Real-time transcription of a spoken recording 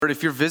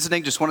If you're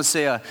visiting, just want to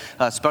say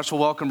a special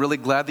welcome. Really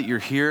glad that you're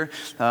here.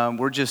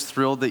 We're just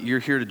thrilled that you're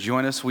here to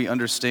join us. We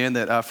understand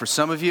that for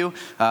some of you,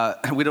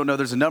 we don't know,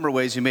 there's a number of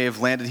ways you may have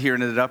landed here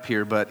and ended up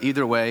here, but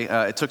either way,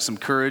 it took some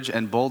courage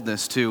and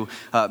boldness to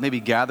maybe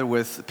gather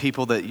with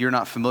people that you're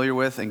not familiar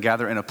with and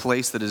gather in a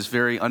place that is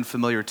very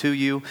unfamiliar to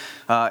you.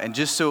 And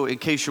just so in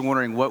case you're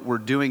wondering what we're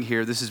doing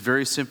here, this is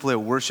very simply a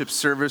worship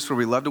service where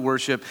we love to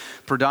worship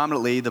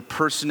predominantly the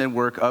person and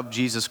work of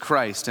Jesus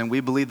Christ. And we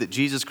believe that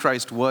Jesus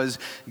Christ was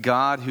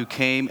God who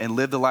came and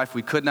lived the life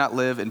we could not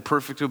live in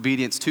perfect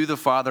obedience to the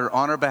Father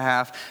on our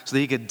behalf so that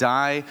he could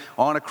die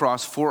on a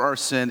cross for our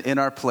sin in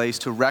our place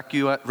to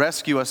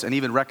rescue us and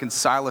even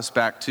reconcile us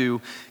back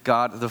to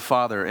God the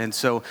Father. And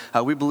so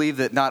we believe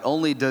that not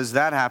only does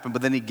that happen,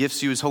 but then he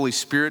gifts you his Holy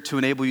Spirit to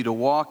enable you to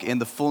walk in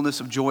the fullness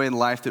of joy in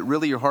life that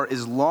really your heart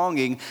is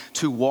longing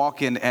to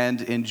walk in and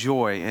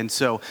enjoy. And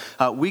so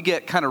we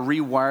get kind of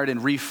rewired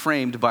and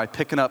reframed by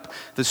picking up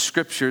the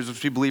scriptures,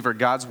 which we believe are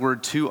God's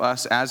word to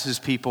us as his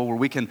people, where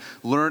we can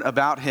learn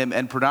about him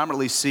and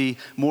predominantly see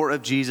more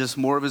of Jesus,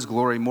 more of his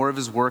glory, more of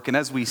his work. And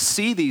as we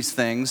see these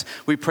things,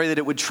 we pray that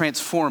it would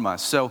transform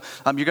us. So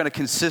you're going to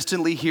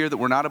consistently hear that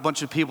we're not a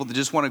bunch of people that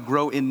just want to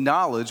grow in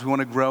knowledge. We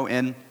want to grow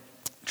in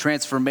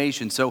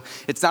transformation. So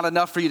it's not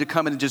enough for you to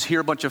come in and just hear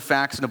a bunch of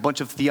facts and a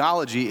bunch of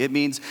theology. It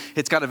means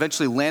it's got to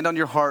eventually land on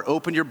your heart,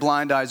 open your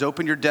blind eyes,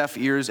 open your deaf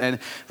ears, and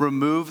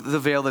remove the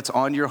veil that's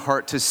on your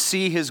heart to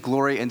see his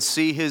glory and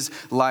see his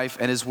life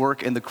and his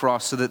work in the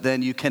cross so that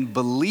then you can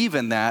believe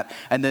in that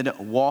and then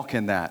walk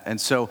in that. And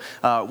so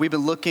we've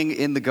been looking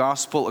in the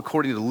gospel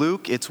according to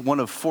Luke. It's one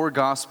of 4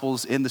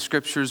 gospels in the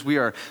scriptures. We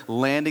are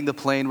landing the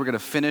plane. We're going to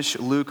finish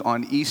Luke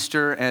on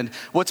Easter. And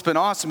what's been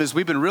awesome is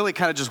we've been really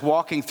kind of just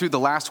walking through the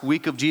last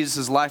week of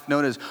Jesus' life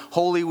known as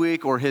Holy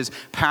Week or his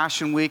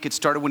Passion Week. It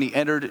started when he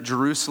entered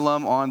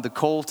Jerusalem on the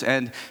colt,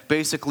 and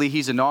basically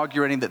he's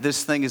inaugurating that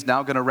this thing is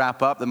now going to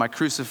wrap up, that my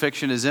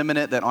crucifixion is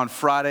imminent, that on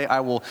Friday I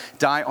will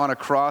die on a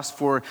cross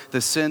for the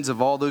sins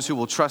of all those who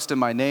will trust in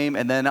my name,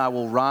 and then I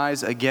will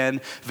rise again,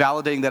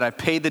 validating that I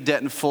paid the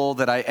debt in full,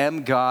 that I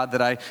am God,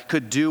 that I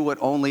could do what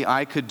only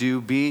I could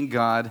do, being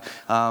God,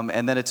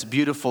 and then it's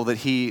beautiful that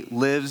he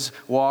lives,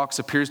 walks,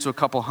 appears to a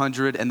couple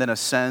hundred, and then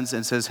ascends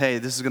and says, hey,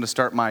 this is going to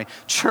start my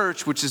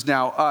church, which is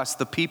now us,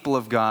 the people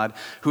of God,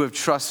 who have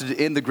trusted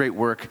in the great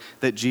work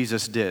that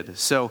Jesus did.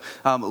 So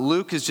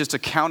Luke is just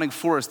accounting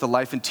for us the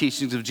life and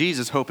teachings of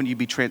Jesus, hoping you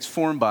be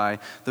transformed by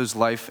those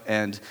life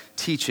and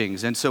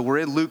teachings. And so we're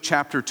in Luke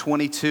chapter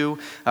 22.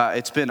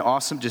 It's been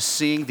awesome just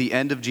seeing the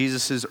end of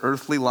Jesus'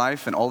 earthly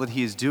life and all that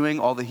he is doing,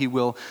 all that he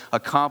will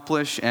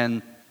accomplish.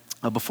 And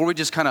before we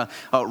just kind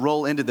of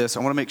roll into this, I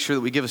want to make sure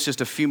that we give us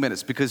just a few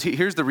minutes, because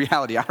here's the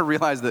reality. I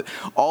realize that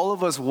all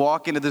of us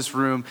walk into this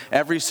room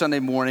every Sunday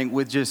morning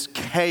with just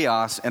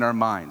chaos in our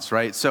minds,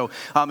 right? So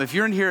if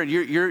you're in here and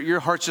your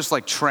heart's just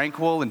like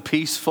tranquil and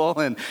peaceful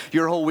and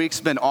your whole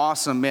week's been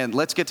awesome, man,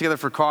 let's get together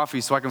for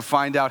coffee so I can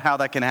find out how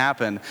that can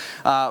happen.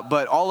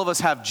 But all of us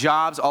have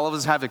jobs, all of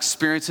us have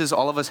experiences,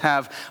 all of us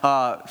have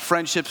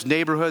friendships,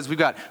 neighborhoods. We've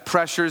got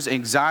pressures,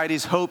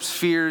 anxieties, hopes,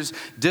 fears,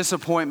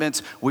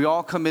 disappointments. We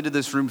all come into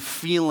this room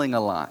feeling a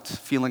lot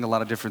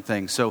of different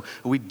things. So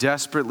we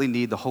desperately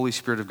need the Holy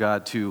Spirit of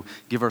God to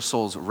give our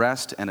souls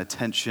rest and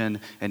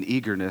attention and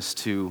eagerness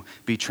to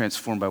be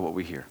transformed by what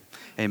we hear.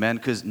 Amen?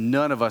 Because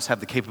none of us have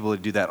the capability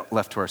to do that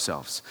left to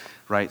ourselves,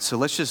 right? So I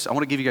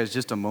want to give you guys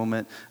just a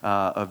moment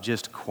of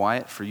just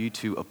quiet for you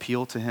to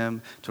appeal to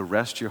him, to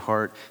rest your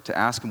heart, to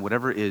ask him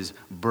whatever is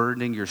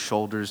burdening your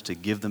shoulders, to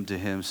give them to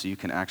him so you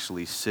can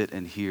actually sit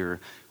and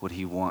hear what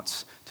he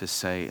wants to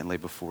say and lay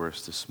before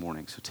us this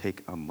morning. So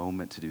take a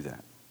moment to do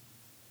that.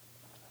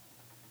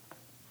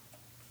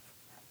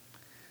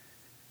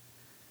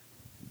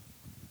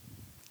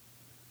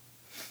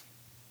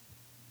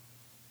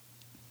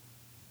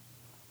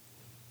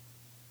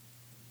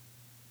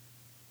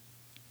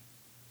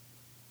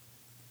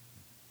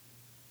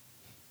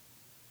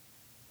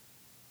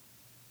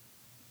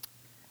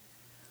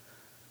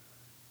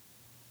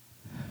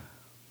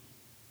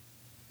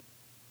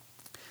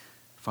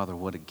 Father,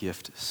 what a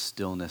gift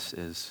stillness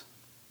is.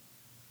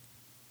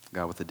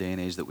 God, with the day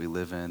and age that we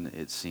live in,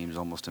 it seems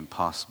almost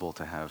impossible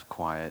to have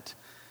quiet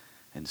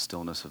and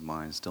stillness of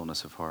mind,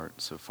 stillness of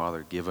heart. So,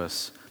 Father, give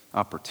us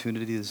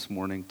opportunity this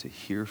morning to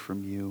hear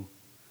from you.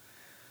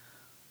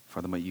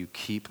 Father, might you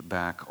keep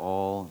back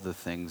all the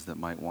things that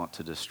might want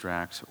to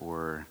distract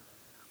or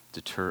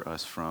deter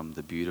us from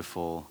the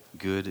beautiful,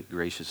 good,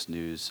 gracious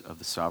news of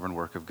the sovereign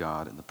work of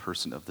God in the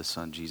person of the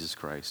Son, Jesus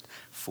Christ,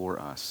 for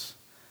us,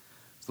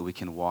 so we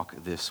can walk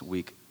this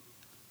week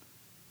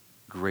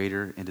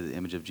greater into the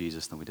image of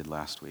Jesus than we did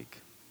last week.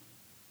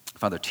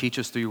 Father, teach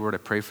us through your word. I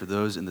pray for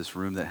those in this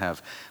room that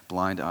have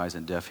blind eyes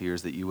and deaf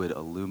ears, that you would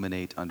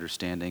illuminate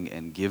understanding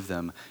and give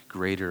them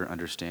greater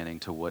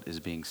understanding to what is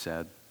being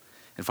said.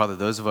 And Father,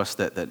 those of us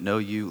that know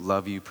you,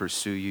 love you,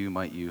 pursue you,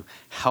 might you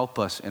help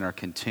us in our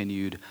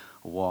continued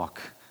walk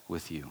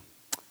with you.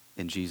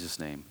 In Jesus'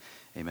 name,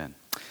 amen.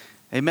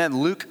 Amen.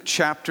 Luke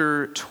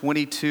chapter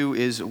 22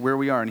 is where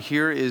we are, and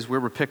here is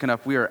where we're picking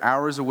up. We are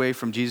hours away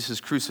from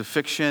Jesus'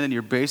 crucifixion, and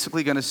you're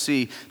basically going to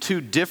see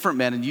two different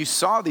men, and you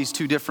saw these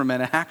two different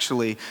men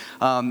actually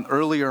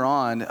earlier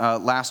on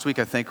last week,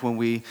 I think, when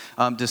we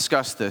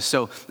discussed this.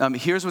 So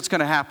here's what's going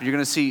to happen. You're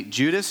going to see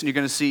Judas, and you're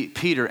going to see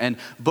Peter, and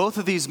both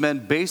of these men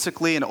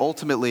basically and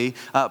ultimately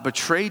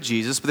betrayed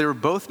Jesus, but they were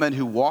both men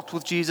who walked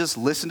with Jesus,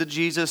 listened to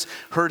Jesus,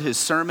 heard his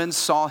sermons,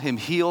 saw him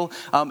heal,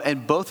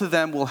 and both of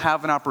them will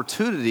have an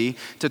opportunity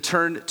to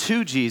turn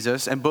to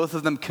Jesus, and both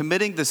of them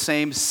committing the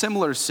same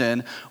similar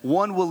sin.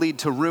 One will lead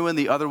to ruin,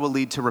 the other will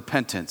lead to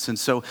repentance. And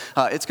so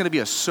it's going to be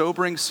a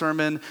sobering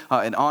sermon,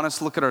 an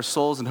honest look at our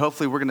souls, and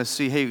hopefully we're going to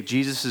see, hey,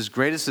 Jesus'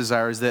 greatest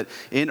desire is that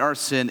in our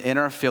sin, in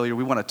our failure,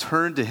 we want to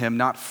turn to him,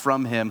 not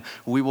from him.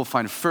 We will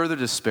find further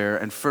despair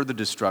and further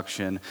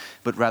destruction,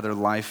 but rather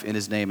life in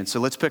his name. And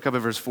so let's pick up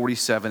at verse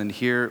 47, and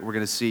here we're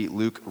going to see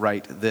Luke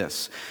write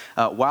this.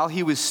 While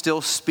he was still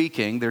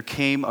speaking, there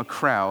came a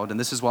crowd, and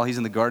this is while he's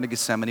in the Garden of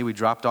Gethsemane. We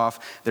dropped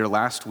off there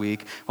last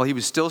week. While he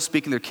was still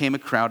speaking, there came a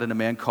crowd, and a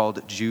man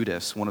called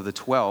Judas, one of the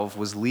 12,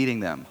 was leading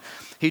them.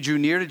 He drew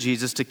near to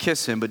Jesus to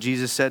kiss him, but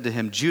Jesus said to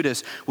him,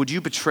 "Judas, would you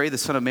betray the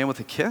Son of Man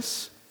with a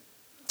kiss?"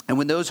 And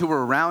when those who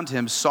were around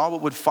him saw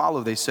what would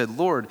follow, they said,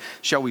 "Lord,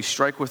 shall we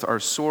strike with our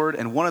sword?"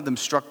 And one of them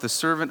struck the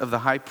servant of the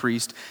high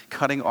priest,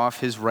 cutting off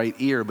his right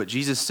ear. But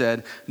Jesus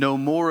said, "No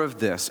more of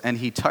this." And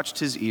he touched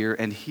his ear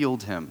and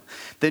healed him.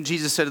 Then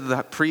Jesus said to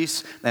the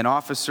priests and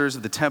officers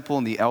of the temple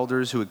and the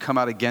elders who had come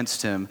out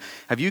against him,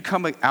 "Have you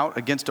come out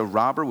against a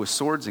robber with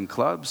swords and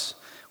clubs?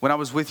 When I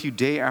was with you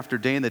day after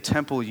day in the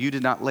temple, you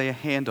did not lay a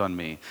hand on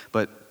me.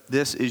 But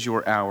this is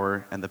your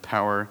hour and the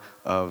power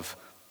of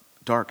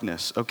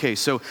darkness." Okay,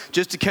 so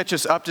just to catch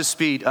us up to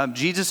speed,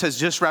 Jesus has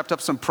just wrapped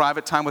up some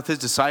private time with his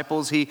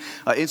disciples. He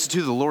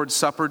instituted the Lord's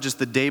Supper just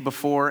the day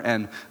before,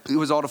 and it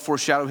was all to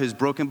foreshadow his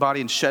broken body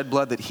and shed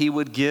blood that he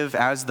would give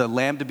as the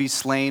lamb to be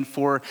slain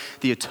for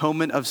the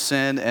atonement of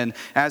sin. And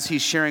as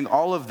he's sharing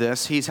all of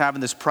this, he's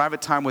having this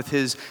private time with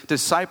his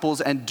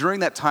disciples, and during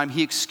that time,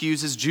 he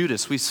excuses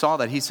Judas. We saw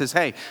that. He says,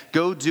 "Hey,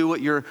 go do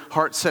what your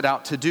heart set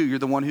out to do. You're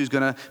the one who's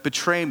going to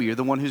betray me. You're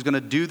the one who's going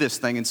to do this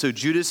thing." And so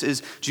Judas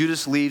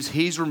leaves.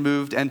 He's removed.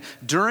 And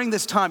during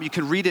this time, you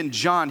can read in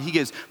John, he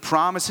gives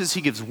promises,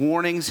 he gives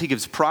warnings, he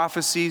gives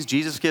prophecies.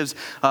 Jesus gives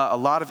a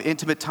lot of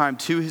intimate time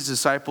to his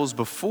disciples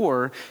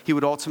before he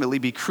would ultimately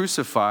be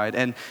crucified.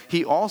 And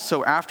he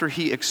also, after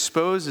he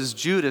exposes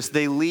Judas,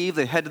 they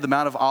head to the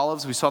Mount of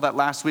Olives. We saw that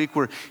last week,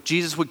 where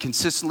Jesus would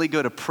consistently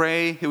go to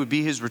pray. It would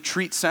be his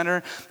retreat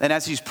center. And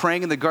as he's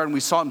praying in the garden, we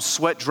saw him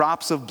sweat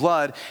drops of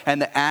blood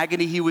and the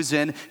agony he was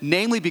in,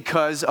 namely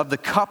because of the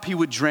cup he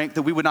would drink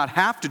that we would not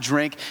have to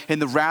drink in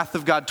the wrath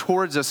of God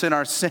towards us in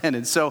our sin.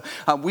 And so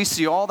we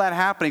see all that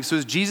happening. So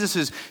as Jesus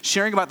is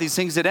sharing about these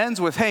things, it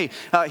ends with,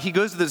 he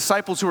goes to the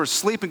disciples who are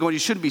sleeping, going, "You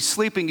shouldn't be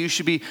sleeping, you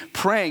should be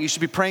praying. You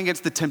should be praying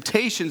against the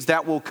temptations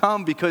that will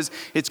come, because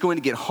it's going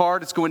to get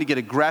hard, it's going to get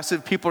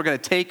aggressive. People are going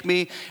to take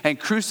me and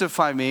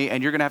crucify me,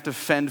 and you're going to have to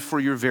fend for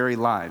your very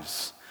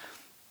lives."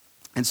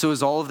 And so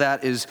as all of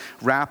that is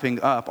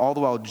wrapping up, all the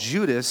while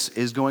Judas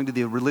is going to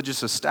the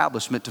religious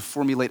establishment to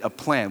formulate a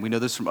plan. We know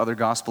this from other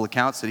gospel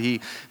accounts, that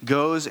he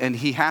goes and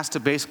he has to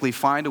basically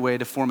find a way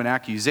to form an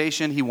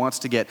accusation. He wants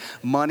to get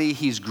money.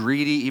 He's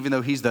greedy, even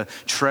though he's the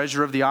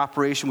treasurer of the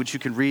operation, which you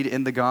can read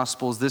in the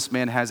Gospels. This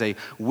man has a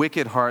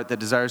wicked heart that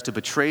desires to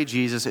betray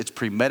Jesus. It's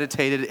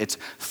premeditated. It's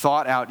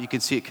thought out. You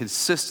can see it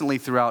consistently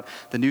throughout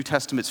the New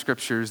Testament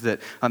scriptures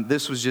that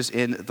this was just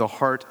in the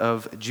heart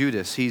of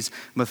Judas. He's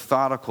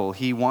methodical.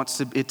 He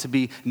wants it to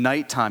be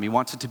nighttime. He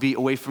wants it to be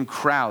away from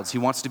crowds. He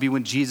wants it to be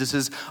when Jesus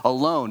is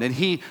alone. And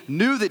he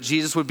knew that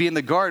Jesus would be in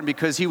the garden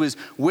because he was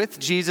with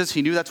Jesus.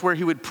 He knew that's where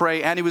he would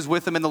pray, and he was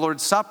with him in the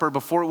Lord's Supper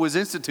before it was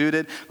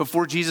instituted,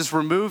 before Jesus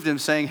removed him,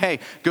 saying, "Hey,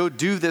 go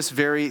do this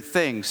very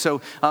thing."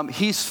 So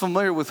he's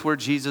familiar with where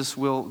Jesus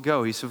will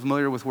go. He's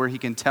familiar with where he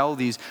can tell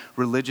these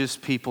religious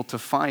people to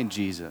find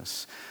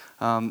Jesus.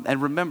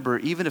 And remember,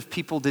 even if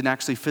people didn't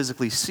actually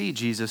physically see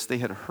Jesus, they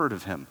had heard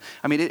of him.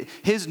 I mean,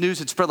 his news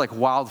had spread like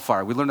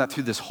wildfire. We learned that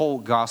through this whole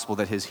gospel,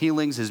 that his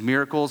healings, his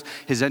miracles,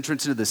 his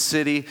entrance into the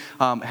city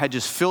had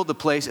just filled the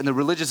place, and the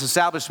religious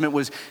establishment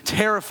was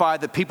terrified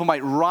that people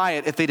might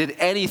riot if they did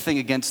anything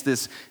against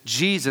this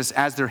Jesus,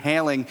 as they're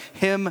hailing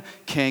him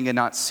king and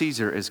not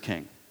Caesar as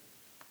king.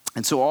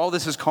 And so all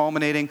this is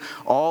culminating,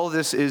 all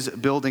this is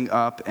building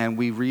up, and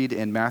we read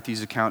in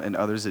Matthew's account and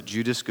others that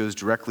Judas goes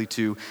directly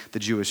to the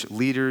Jewish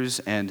leaders.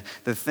 And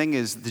the thing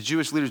is, the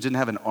Jewish leaders didn't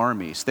have an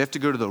army, so they have to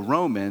go to the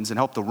Romans and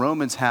help the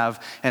Romans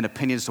have an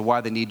opinion as to why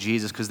they need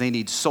Jesus, because they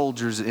need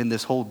soldiers in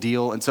this whole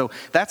deal. And so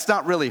that's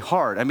not really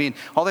hard. I mean,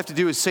 all they have to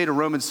do is say to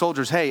Roman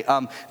soldiers, "Hey,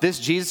 this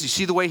Jesus, you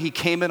see the way he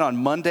came in on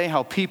Monday,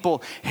 how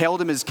people hailed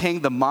him as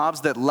king? The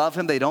mobs that love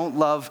him, they don't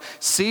love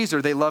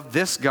Caesar, they love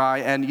this guy,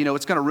 and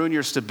it's going to ruin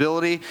your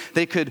stability.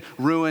 They could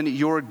ruin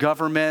your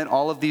government,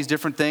 all of these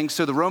different things."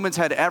 So the Romans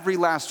had every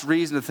last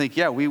reason to think,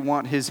 yeah, we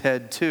want his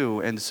head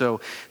too. And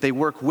so they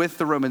work with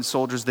the Roman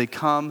soldiers. They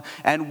come,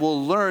 and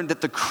we'll learn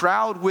that the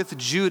crowd with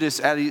Judas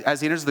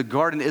as he enters the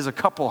garden is a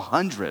couple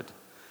hundred.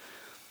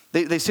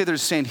 They say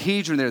there's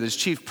Sanhedrin there, there's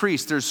chief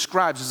priests, there's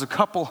scribes, there's a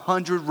couple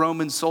hundred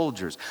Roman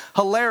soldiers.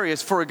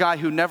 Hilarious for a guy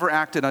who never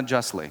acted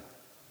unjustly.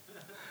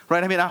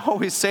 Right? I mean, I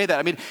always say that.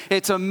 I mean,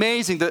 it's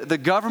amazing. The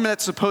government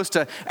that's supposed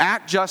to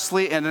act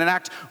justly and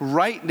enact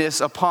rightness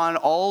upon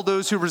all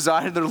those who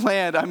reside in their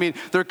land, I mean,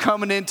 they're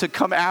coming in to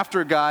come after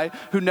a guy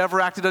who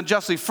never acted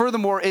unjustly.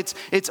 Furthermore, it's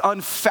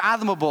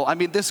unfathomable. I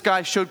mean, this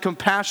guy showed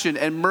compassion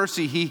and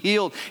mercy. He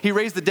healed. He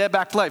raised the dead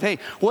back to life. Hey,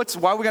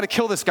 why are we going to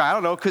kill this guy? I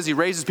don't know, because he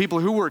raises people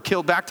who were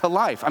killed back to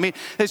life. I mean,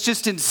 it's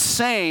just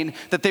insane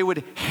that they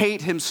would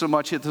hate him so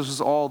much, yet this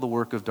was all the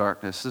work of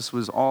darkness. This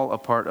was all a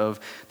part of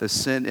the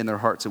sin in their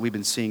hearts that we've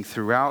been seeing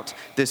throughout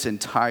this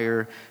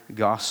entire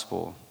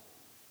gospel.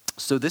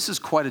 So this is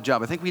quite a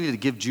job. I think we need to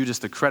give Judas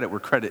the credit where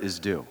credit is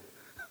due.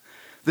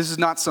 This is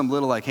not some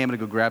little like, hey, I'm going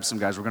to go grab some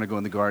guys. We're going to go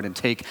in the garden and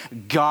take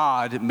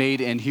God made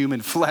in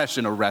human flesh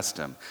and arrest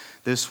him.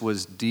 This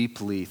was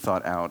deeply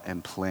thought out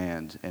and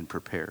planned and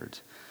prepared.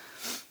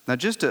 Now,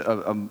 just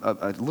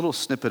a little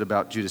snippet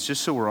about Judas,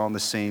 just so we're on the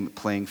same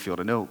playing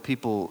field. I know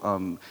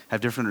people have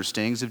different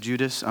understandings of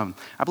Judas. I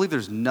believe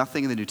there's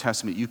nothing in the New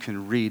Testament you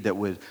can read that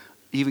would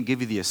even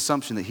give you the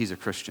assumption that he's a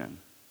Christian,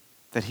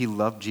 that he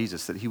loved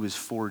Jesus, that he was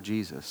for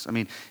Jesus. I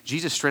mean,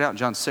 Jesus straight out in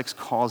John 6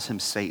 calls him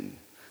Satan.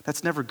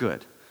 That's never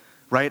good,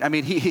 right? I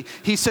mean,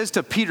 he says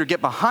to Peter, get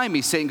behind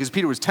me, Satan, because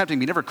Peter was tempting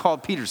me. He never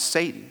called Peter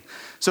Satan.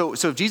 So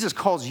if Jesus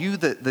calls you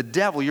the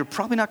devil, you're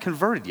probably not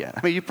converted yet.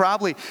 I mean, you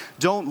probably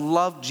don't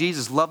love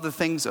Jesus, love the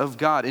things of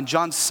God. In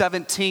John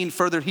 17,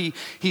 further, he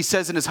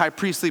says in his high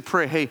priestly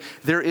prayer, hey,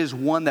 there is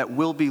one that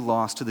will be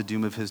lost to the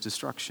doom of his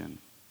destruction.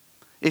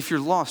 If you're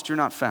lost, you're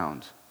not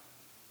found.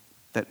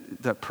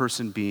 That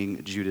person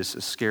being Judas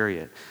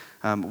Iscariot.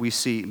 We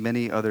see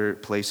many other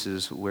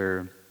places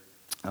where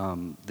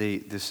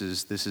this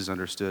is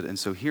understood. And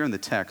so here in the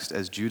text,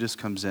 as Judas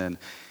comes in,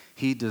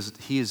 he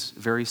is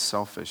very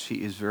selfish.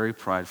 He is very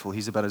prideful.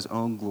 He's about his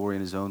own glory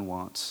and his own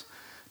wants,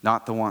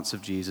 not the wants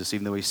of Jesus,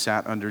 even though he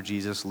sat under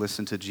Jesus,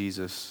 listened to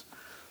Jesus.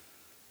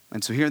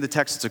 And so here in the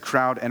text, it's a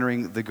crowd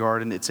entering the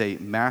garden. It's a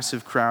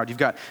massive crowd. You've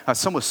got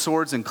some with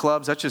swords and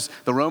clubs. That's just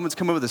the Romans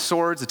come in with the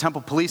swords. The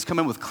temple police come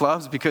in with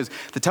clubs because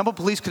the temple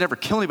police could never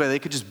kill anybody. They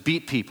could just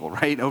beat people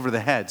right over the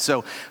head.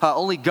 So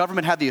only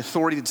government had the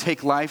authority to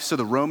take life. So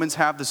the Romans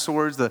have the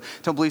swords. The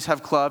temple police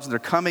have clubs. And they're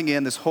coming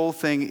in. This whole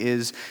thing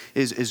is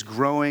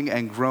growing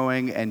and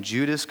growing. And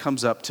Judas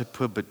comes up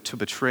to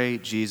betray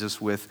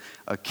Jesus with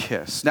a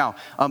kiss. Now,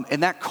 in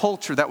that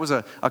culture, that was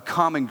a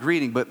common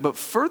greeting. But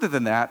further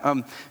than that,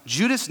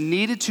 Judas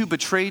needed to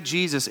betray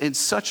Jesus in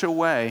such a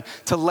way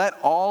to let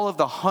all of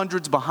the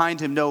hundreds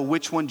behind him know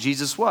which one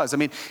Jesus was. I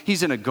mean,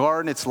 he's in a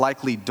garden. It's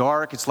likely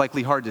dark. It's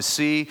likely hard to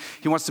see.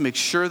 He wants to make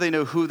sure they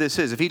know who this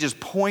is. If he just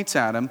points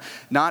at him,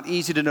 not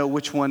easy to know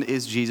which one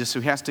is Jesus.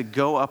 So he has to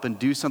go up and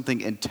do something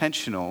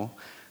intentional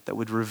that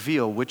would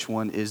reveal which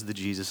one is the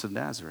Jesus of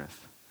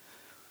Nazareth.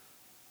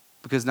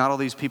 Because not all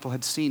these people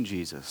had seen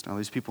Jesus. Not all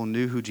these people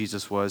knew who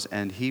Jesus was,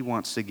 and he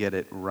wants to get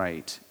it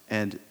right.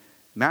 And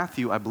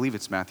Matthew, I believe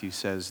it's Matthew,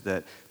 says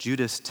that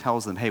Judas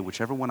tells them, hey,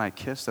 whichever one I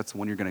kiss, that's the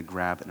one you're going to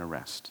grab and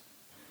arrest.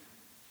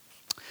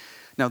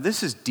 Now,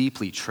 this is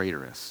deeply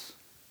traitorous.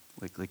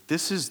 Like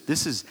this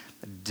is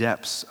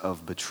depths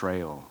of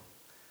betrayal.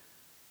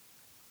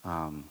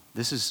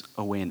 This is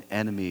a way an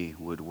enemy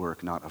would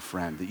work, not a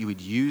friend. That you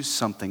would use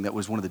something that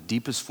was one of the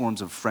deepest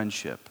forms of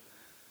friendship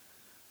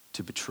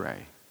to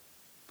betray.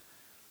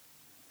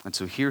 And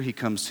so here he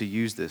comes to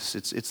use this.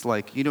 It's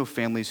like, you know,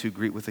 families who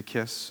greet with a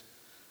kiss?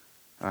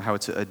 How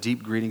it's a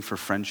deep greeting for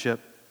friendship.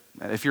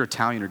 If you're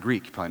Italian or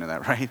Greek, you probably know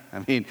that, right? I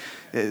mean,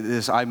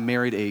 I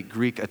married a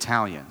Greek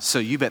Italian, so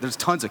you bet there's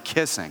tons of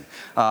kissing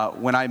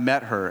when I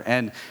met her.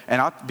 And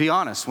I'll be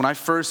honest, when I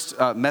first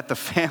met the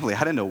family, I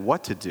didn't know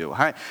what to do.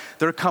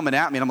 They're coming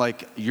at me, and I'm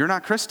like, you're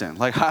not Kristen.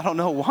 Like, I don't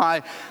know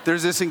why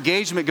there's this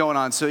engagement going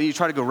on. So you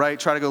try to go right,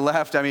 try to go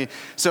left. I mean,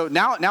 so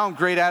now I'm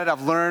great at it.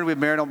 I've learned. We've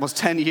married almost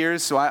 10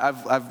 years. So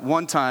I've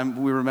one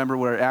time, we remember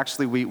where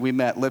actually we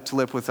met lip to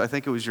lip with, I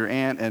think it was your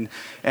aunt,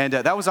 and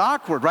that was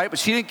awkward, right? But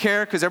she didn't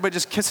care because everybody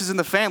just kisses in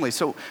the family.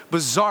 So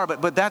bizarre,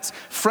 but that's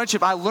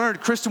friendship. I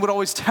learned, Kristen would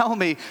always tell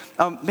me,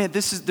 man,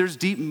 there's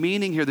deep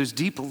meaning here. There's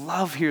deep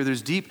love here.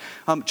 There's deep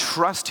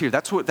trust here.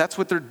 That's what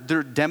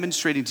they're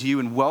demonstrating to you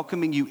and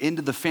welcoming you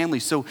into the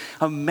family. So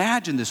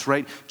imagine this,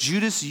 right?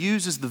 Judas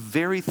uses the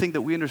very thing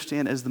that we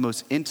understand as the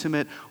most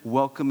intimate,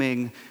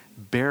 welcoming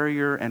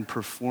barrier and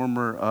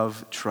performer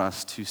of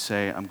trust to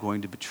say, I'm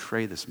going to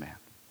betray this man.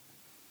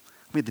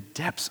 I mean, the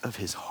depths of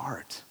his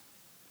heart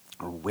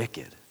are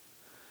wicked.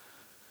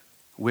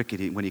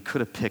 Wicked when he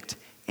could have picked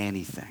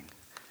anything.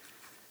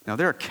 Now,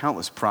 there are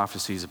countless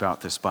prophecies about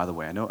this, by the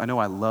way. I know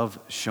I love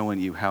showing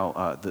you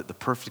how the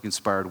perfect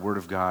inspired Word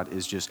of God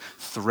is just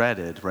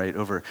threaded, right,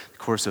 over the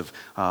course of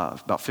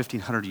about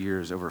 1,500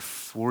 years, over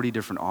 40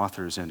 different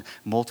authors and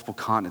multiple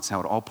continents, how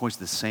it all points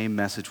to the same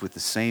message with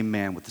the same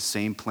man, with the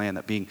same plan,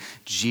 that being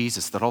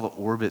Jesus, that all the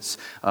orbits,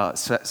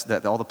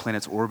 that all the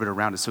planets orbit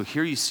around it. So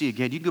here you see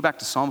again, you can go back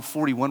to Psalm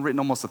 41, written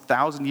almost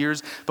 1,000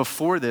 years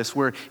before this,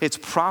 where it's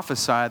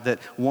prophesied that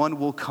one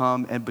will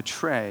come and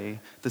betray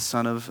the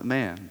Son of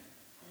Man.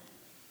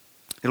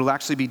 It'll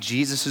actually be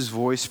Jesus'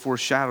 voice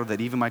foreshadowed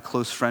that even my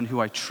close friend who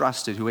I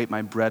trusted, who ate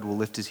my bread, will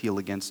lift his heel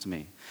against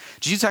me.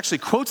 Jesus actually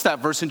quotes that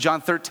verse in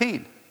John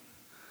 13.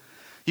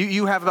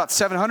 You have about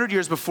 700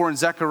 years before in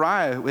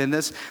Zechariah in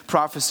this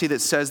prophecy that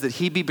says that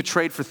he be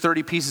betrayed for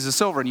 30 pieces of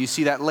silver, and you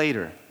see that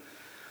later.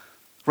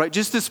 Right,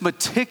 just this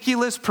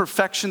meticulous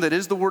perfection that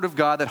is the Word of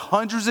God, that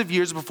hundreds of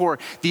years before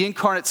the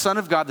incarnate Son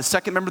of God, the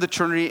second member of the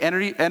Trinity,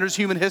 enters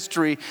human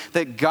history,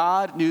 that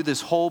God knew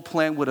this whole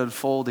plan would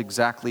unfold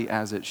exactly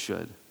as it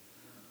should.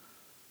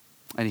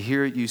 And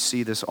here you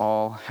see this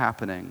all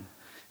happening.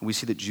 And we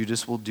see that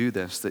Judas will do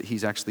this, that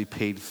he's actually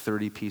paid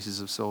 30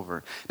 pieces of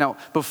silver. Now,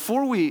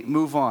 before we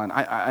move on,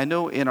 I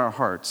know in our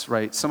hearts,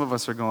 right, some of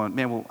us are going,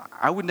 man, well,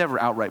 I would never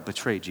outright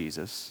betray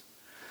Jesus.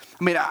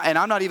 I mean, and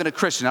I'm not even a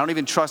Christian. I don't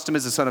even trust him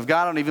as the Son of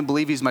God. I don't even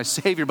believe he's my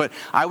Savior, but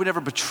I would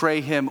never betray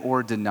him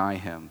or deny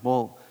him.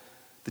 Well,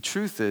 the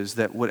truth is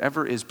that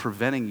whatever is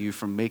preventing you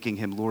from making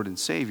him Lord and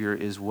Savior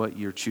is what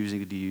you're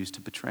choosing to use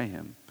to betray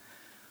him.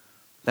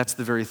 That's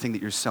the very thing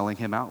that you're selling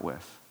him out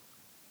with.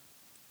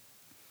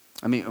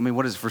 I mean,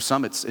 what is, for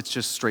some, it's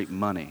just straight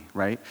money,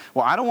 right?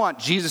 Well, I don't want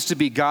Jesus to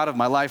be God of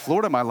my life,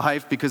 Lord of my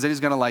life, because then he's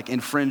going to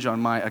infringe on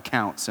my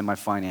accounts and my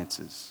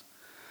finances.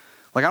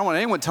 I don't want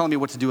anyone telling me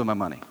what to do with my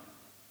money.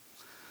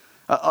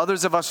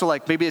 Others of us are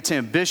maybe it's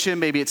ambition,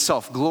 maybe it's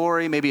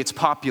self-glory, maybe it's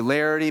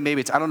popularity,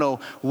 maybe it's, I don't know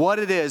what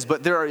it is,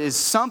 but there is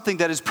something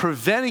that is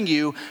preventing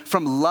you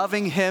from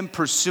loving him,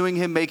 pursuing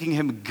him, making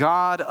him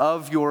God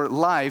of your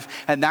life,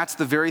 and that's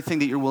the very thing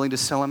that you're willing to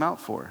sell him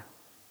out for.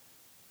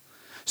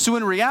 So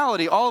in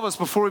reality, all of us,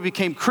 before we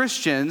became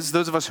Christians,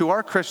 those of us who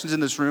are Christians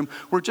in this room,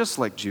 we're just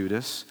like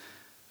Judas,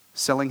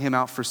 selling him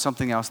out for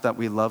something else that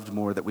we loved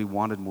more, that we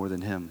wanted more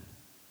than him.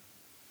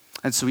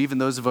 And so even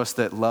those of us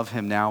that love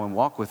him now and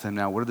walk with him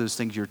now, what are those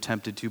things you're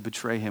tempted to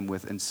betray him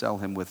with and sell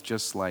him with,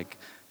 just like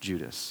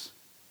Judas?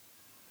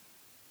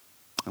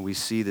 And we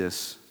see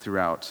this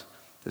throughout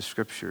the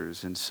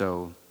scriptures. And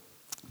so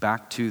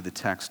back to the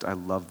text, I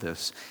love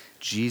this.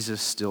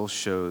 Jesus still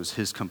shows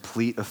his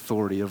complete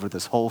authority over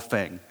this whole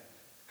thing.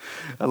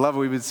 I love it.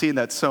 We've been seeing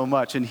that so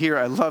much. And here,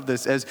 I love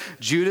this. As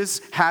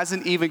Judas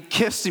hasn't even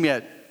kissed him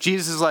yet,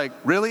 Jesus is like,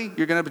 really?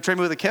 You're going to betray me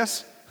with a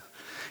kiss?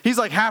 He's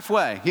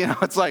halfway.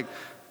 It's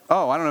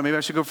oh, I don't know, maybe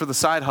I should go for the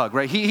side hug,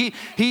 right?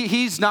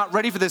 He's not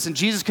ready for this, and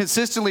Jesus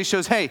consistently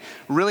shows, hey,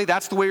 really,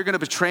 that's the way you're going to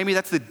betray me?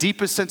 That's the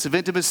deepest sense of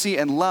intimacy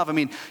and love. I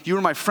mean, you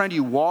were my friend,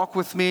 you walk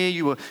with me,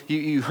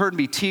 you heard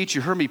me teach, you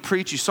heard me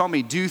preach, you saw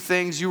me do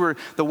things, you were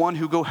the one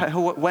who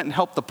went and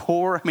helped the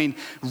poor. I mean,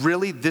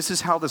 really, this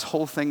is how this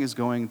whole thing is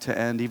going to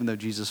end, even though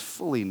Jesus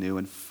fully knew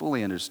and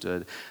fully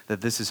understood that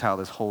this is how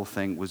this whole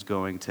thing was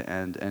going to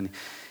end.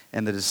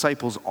 And the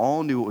disciples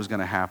all knew what was going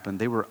to happen.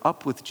 They were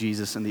up with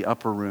Jesus in the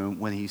upper room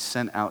when he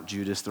sent out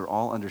Judas. They're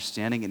all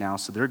understanding it now.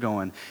 So they're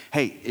going,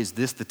 hey, is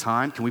this the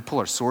time? Can we pull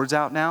our swords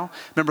out now?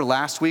 Remember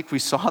last week we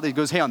saw that he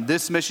goes, hey, on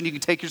this mission you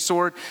can take your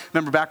sword.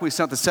 Remember back when we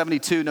sent out the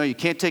 72? No, you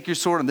can't take your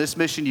sword. On this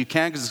mission you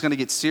can, because it's going to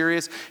get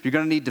serious. You're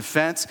going to need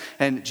defense.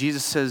 And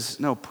Jesus says,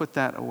 no, put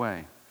that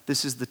away.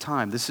 This is the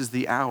time. This is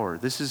the hour.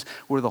 This is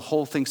where the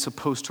whole thing's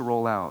supposed to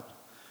roll out.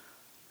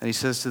 And he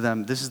says to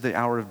them, this is the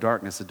hour of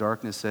darkness. The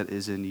darkness that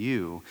is in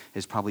you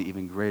is probably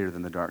even greater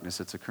than the darkness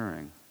that's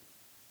occurring.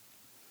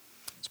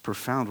 It's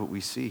profound what we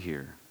see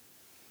here.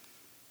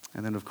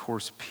 And then, of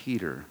course,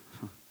 Peter,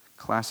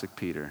 classic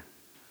Peter,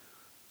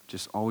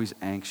 just always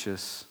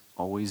anxious,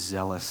 always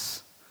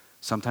zealous,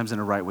 sometimes in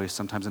a right way,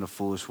 sometimes in a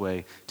foolish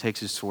way, takes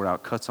his sword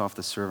out, cuts off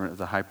the servant of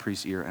the high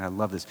priest's ear. And I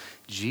love this.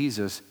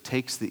 Jesus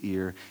takes the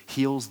ear,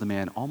 heals the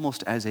man,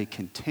 almost as a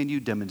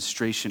continued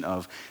demonstration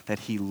of that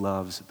he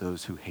loves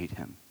those who hate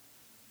him.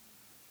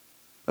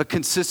 A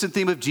consistent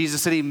theme of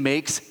Jesus that he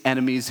makes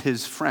enemies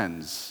his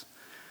friends.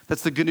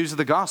 That's the good news of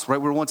the gospel,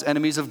 right? We were once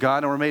enemies of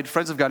God and we're made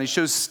friends of God. And he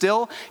shows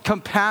still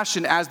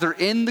compassion as they're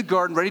in the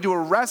garden ready to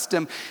arrest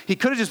him. He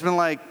could have just been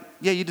like,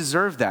 yeah, you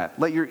deserve that.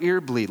 Let your ear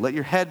bleed. Let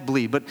your head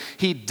bleed. But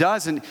he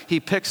doesn't.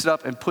 He picks it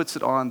up and puts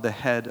it on the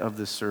head of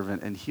the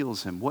servant and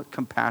heals him. What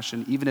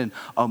compassion, even in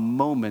a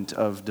moment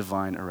of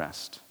divine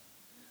arrest.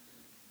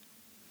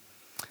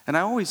 And I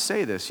always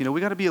say this,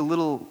 we got to be a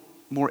little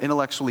more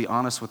intellectually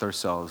honest with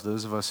ourselves,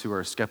 those of us who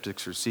are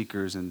skeptics or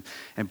seekers, and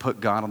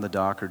put God on the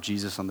dock or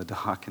Jesus on the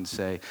dock and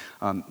say,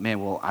 man,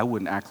 well, I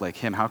wouldn't act like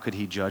him. How could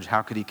he judge?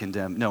 How could he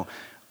condemn? No.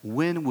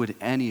 When would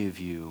any of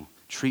you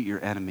treat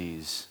your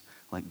enemies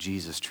like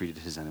Jesus treated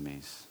his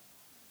enemies,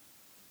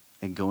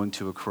 and going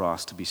to a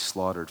cross to be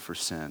slaughtered for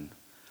sin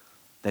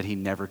that he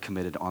never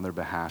committed on their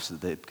behalf so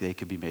that they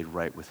could be made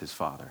right with his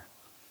Father?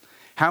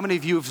 How many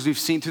of you, as we've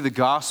seen through the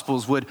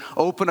Gospels, would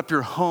open up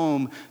your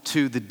home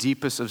to the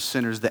deepest of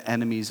sinners, the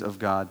enemies of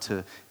God,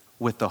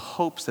 with the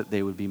hopes that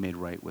they would be made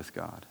right with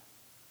God?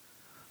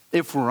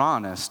 If we're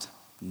honest,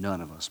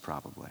 none of us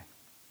probably,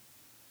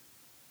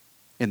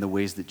 in the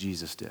ways that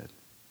Jesus did.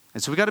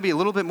 And so we got to be a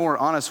little bit more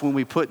honest when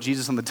we put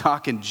Jesus on the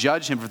dock and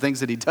judge him for things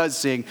that he does,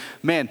 saying,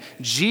 man,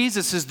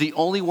 Jesus is the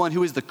only one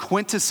who is the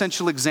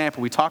quintessential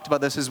example. We talked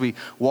about this as we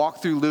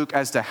walk through Luke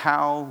as to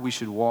how we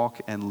should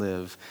walk and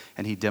live,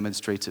 and he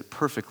demonstrates it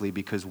perfectly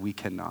because we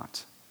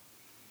cannot.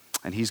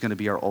 And he's going to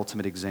be our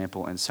ultimate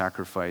example and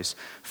sacrifice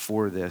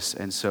for this.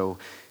 And so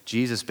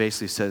Jesus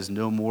basically says,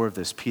 no more of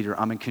this. Peter,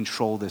 I'm in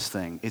control of this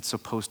thing. It's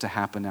supposed to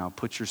happen now.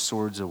 Put your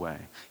swords away.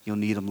 You'll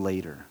need them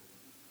later.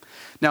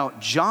 Now,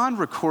 John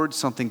records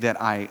something that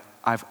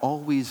I've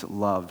always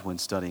loved when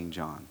studying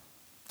John.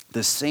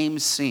 The same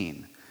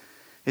scene.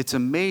 It's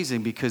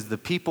amazing because the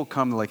people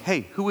come, they're like,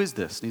 hey, who is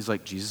this? And he's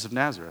like, Jesus of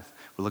Nazareth.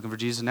 We're looking for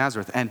Jesus of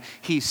Nazareth. And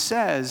he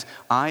says,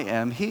 I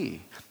am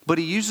he. But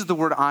he uses the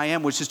word I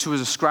am, which is to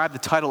describe the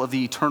title of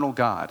the eternal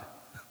God.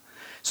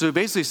 So he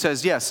basically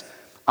says, yes,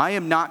 I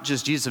am not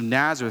just Jesus of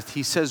Nazareth.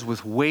 He says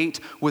with weight,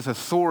 with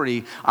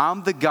authority,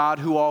 I'm the God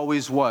who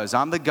always was.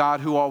 I'm the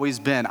God who always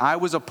been. I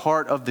was a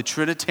part of the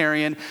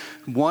Trinitarian,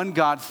 one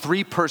God,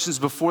 three persons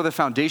before the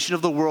foundation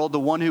of the world,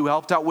 the one who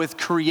helped out with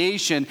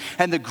creation.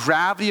 And the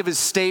gravity of his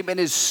statement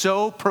is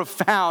so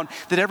profound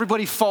that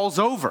everybody falls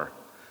over.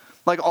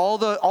 Like all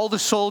the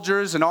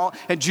soldiers and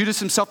Judas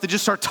himself, they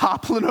just start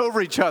toppling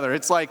over each other.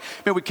 It's like,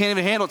 man, we can't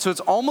even handle it. So it's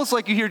almost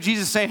like you hear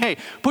Jesus saying, hey,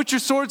 put your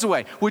swords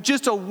away. With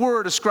just a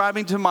word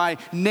ascribing to my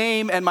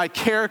name and my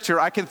character,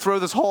 I can throw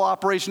this whole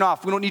operation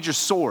off. We don't need your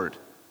sword.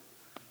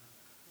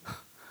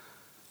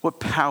 What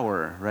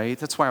power, right?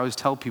 That's why I always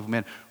tell people,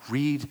 man,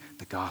 read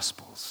the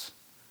Gospels.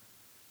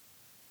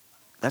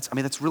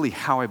 That's really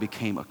how I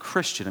became a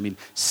Christian.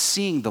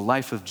 Seeing the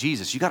life of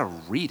Jesus, you got to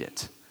read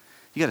it.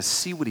 You got to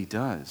see what he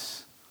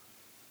does.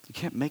 You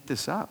can't make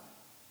this up.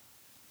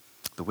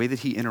 The way that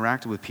he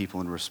interacted with people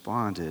and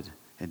responded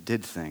and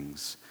did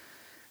things.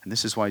 And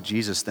this is why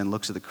Jesus then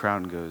looks at the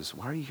crowd and goes,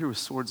 why are you here with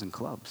swords and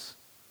clubs?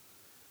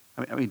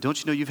 Don't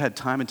you know you've had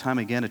time and time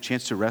again a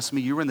chance to arrest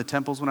me? You were in the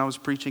temples when I was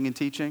preaching and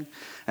teaching,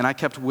 and I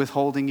kept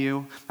withholding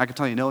you. I kept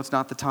telling you, no, it's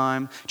not the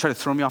time. You tried to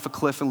throw me off a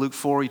cliff in Luke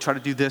 4. You tried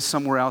to do this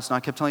somewhere else, and I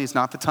kept telling you, it's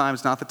not the time,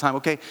 it's not the time.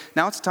 Okay,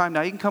 now it's time.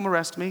 Now you can come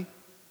arrest me.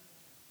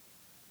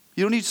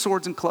 You don't need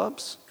swords and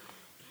clubs.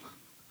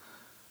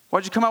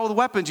 Why'd you come out with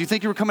weapons? You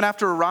think you were coming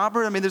after a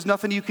robber? There's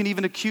nothing you can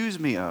even accuse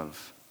me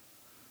of.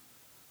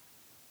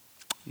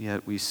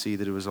 Yet we see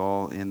that it was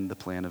all in the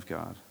plan of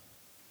God.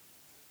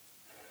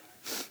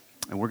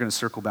 And we're going to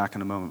circle back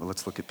in a moment, but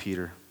let's look at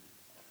Peter.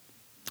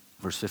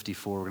 Verse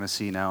 54, we're going to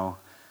see now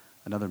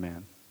another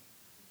man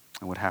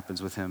and what happens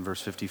with him.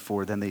 Verse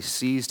 54, then they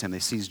seized him, they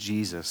seized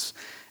Jesus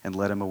and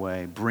led him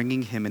away,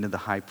 bringing him into the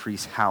high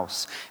priest's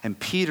house. And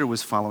Peter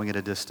was following at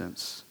a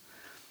distance.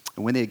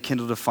 And when they had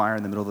kindled a fire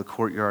in the middle of the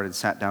courtyard and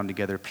sat down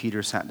together,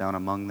 Peter sat down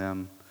among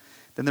them.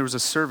 Then there was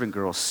a servant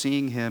girl,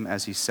 seeing him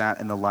as he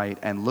sat in the light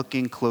and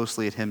looking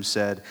closely at him,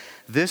 said,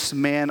 this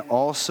man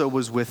also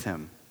was with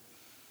him.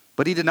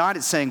 But he denied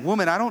it, saying,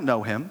 woman, I don't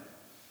know him.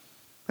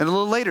 And a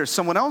little later,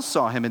 someone else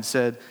saw him and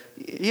said,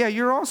 yeah,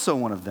 you're also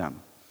one of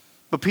them.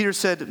 But Peter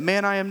said,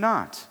 man, I am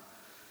not.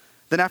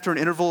 Then after an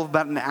interval of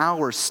about an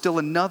hour, still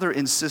another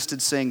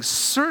insisted, saying,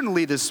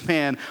 certainly this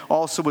man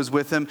also was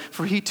with him,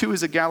 for he too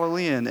is a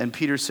Galilean. And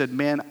Peter said,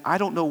 man, I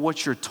don't know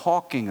what you're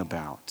talking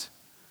about.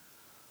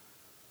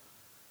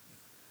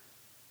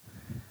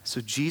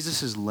 So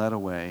Jesus is led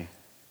away,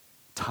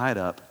 tied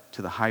up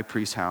to the high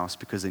priest's house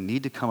because they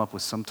need to come up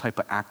with some type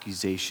of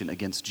accusation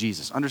against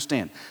Jesus.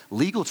 Understand,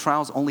 legal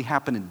trials only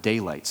happen in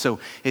daylight.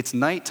 So it's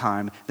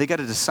nighttime. They got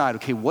to decide,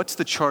 okay, what's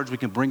the charge we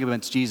can bring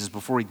against Jesus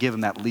before we give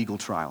him that legal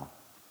trial?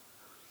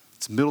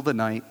 It's middle of the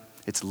night.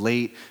 It's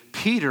late.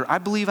 Peter, I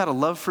believe out of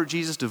love for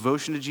Jesus,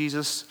 devotion to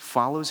Jesus,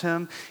 follows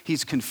him.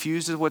 He's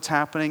confused at what's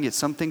happening, yet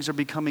some things are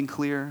becoming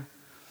clear.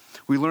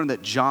 We learn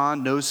that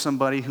John knows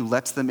somebody who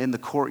lets them in the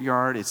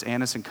courtyard. It's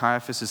Annas and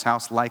Caiaphas'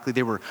 house, likely.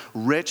 They were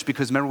rich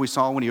because remember we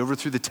saw when he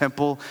overthrew the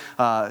temple,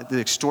 the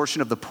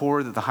extortion of the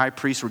poor that the high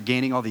priests were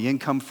gaining all the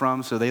income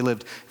from. So they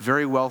lived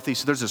very wealthy.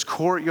 So there's this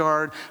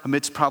courtyard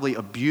amidst probably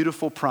a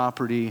beautiful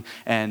property,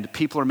 and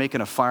people are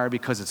making a fire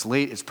because it's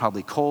late. It's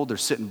probably cold. They're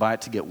sitting by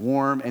it to get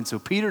warm. And so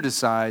Peter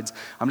decides,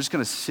 I'm just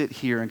going to sit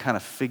here and kind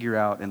of figure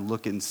out and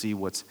look and see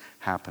what's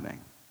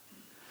happening.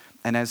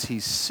 And as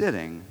he's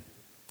sitting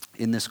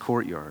in this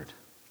courtyard,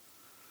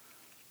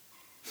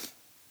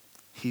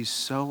 he's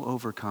so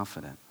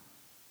overconfident.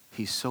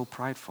 He's so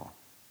prideful.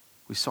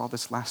 We saw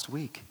this last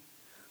week.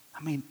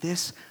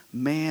 This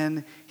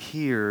man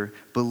here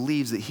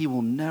believes that he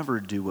will never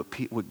do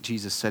what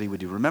Jesus said he would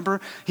do.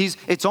 Remember,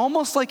 it's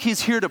almost like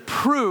he's here to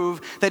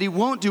prove that he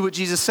won't do what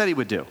Jesus said he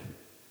would do.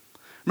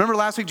 Remember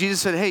last week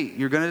Jesus said, hey,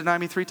 you're going to deny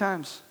me 3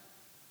 times.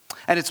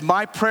 And it's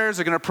my prayers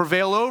that are going to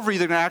prevail over you.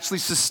 They're going to actually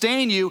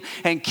sustain you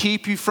and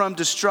keep you from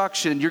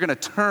destruction. You're going to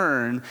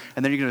turn,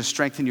 and then you're going to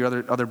strengthen your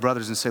other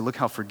brothers and say, look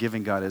how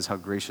forgiving God is, how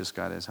gracious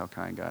God is, how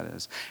kind God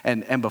is.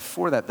 And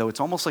before that, though, it's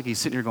almost like he's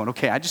sitting here going,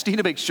 okay, I just need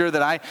to make sure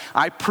that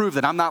I prove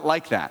that I'm not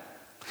like that.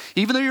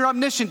 Even though you're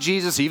omniscient,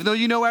 Jesus, even though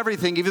you know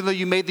everything, even though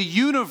you made the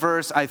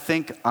universe, I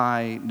think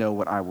I know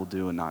what I will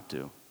do and not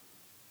do.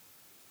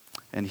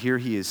 And here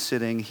he is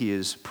sitting. He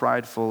is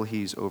prideful.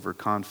 He's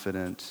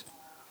overconfident.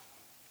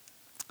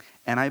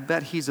 And I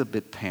bet he's a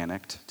bit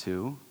panicked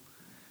too.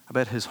 I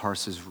bet his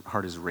heart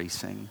is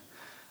racing.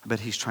 I bet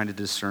he's trying to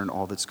discern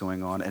all that's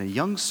going on. And a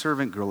young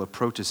servant girl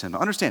approaches him.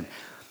 Understand,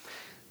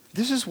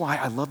 this is why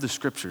I love the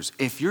scriptures.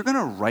 If you're going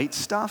to write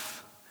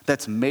stuff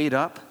that's made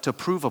up to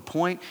prove a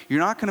point, you're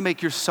not going to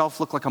make yourself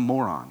look like a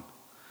moron.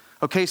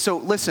 Okay, so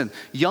listen,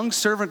 young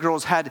servant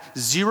girls had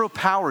zero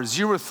power,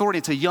 zero authority.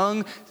 It's a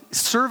young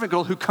servant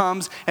girl who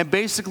comes and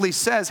basically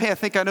says, hey, I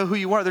think I know who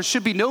you are. There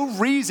should be no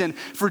reason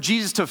for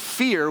Jesus to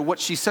fear what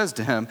she says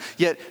to him.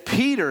 Yet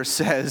Peter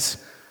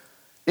says,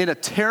 in a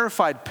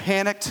terrified,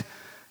 panicked,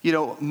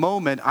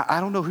 moment,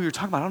 I don't know who you're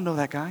talking about. I don't know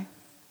that guy.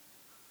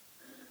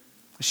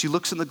 She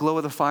looks in the glow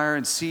of the fire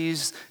and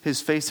sees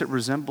his face that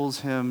resembles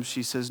him.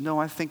 She says, no,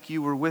 I think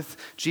you were with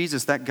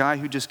Jesus, that guy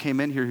who just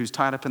came in here who's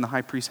tied up in the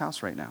high priest's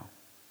house right now.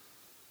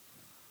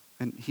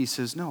 And he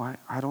says, no,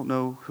 I don't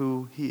know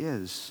who he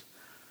is.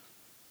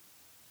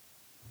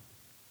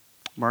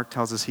 Mark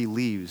tells us he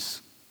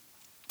leaves,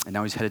 and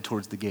now he's headed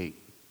towards the gate.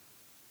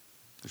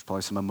 There's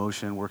probably some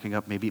emotion working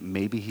up.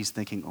 Maybe he's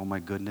thinking, oh my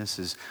goodness,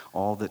 is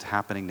all that's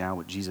happening now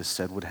what Jesus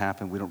said would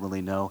happen? We don't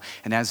really know.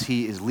 And as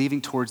he is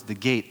leaving towards the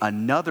gate,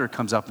 another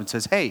comes up and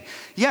says, hey,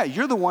 yeah,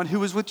 you're the one who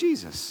was with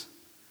Jesus.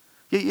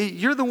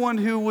 You're the one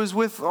who was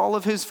with all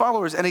of his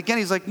followers. And again,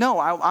 he's like, no,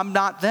 I'm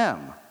not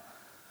them.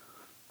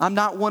 I'm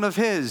not one of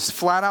his.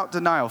 Flat out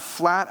denial,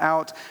 flat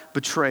out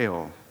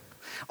betrayal.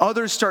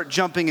 Others start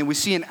jumping in. We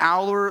see an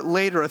hour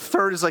later, a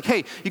third is like,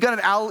 hey, you got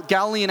an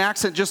Galilean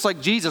accent just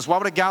like Jesus. Why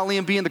would a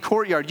Galilean be in the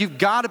courtyard? You've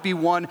got to be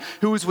one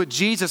who was with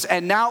Jesus.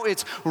 And now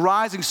it's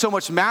rising so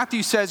much.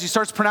 Matthew says he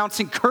starts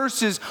pronouncing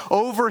curses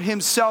over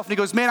himself. And he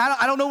goes, man,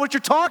 I don't know what you're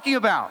talking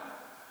about.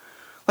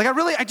 Like,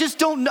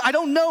 I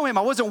don't know him.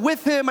 I wasn't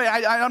with him.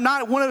 I'm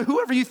not one of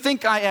whoever you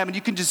think I am. And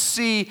you can just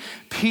see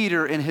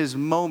Peter in his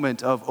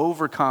moment of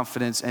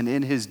overconfidence and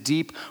in his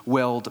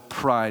deep-welled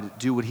pride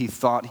do what he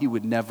thought he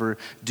would never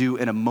do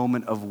in a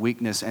moment of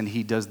weakness. And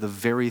he does the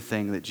very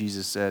thing that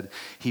Jesus said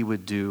he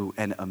would do.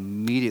 And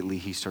immediately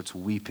he starts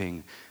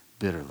weeping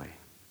bitterly.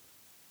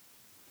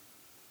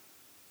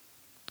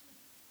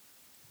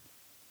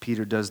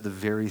 Peter does the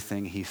very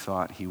thing he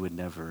thought he would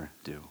never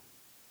do.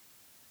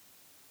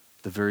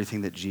 The very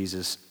thing that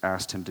Jesus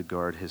asked him to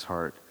guard his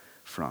heart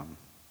from.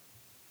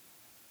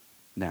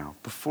 Now,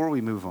 before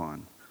we move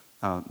on,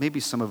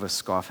 maybe some of us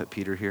scoff at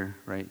Peter here,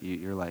 right?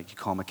 You're like, you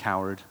call him a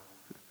coward.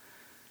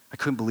 I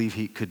couldn't believe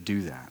he could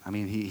do that. I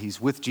mean,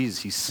 he's with Jesus.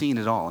 He's seen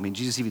it all. I mean,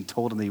 Jesus even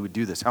told him that he would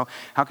do this. How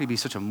could he be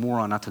such a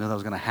moron not to know that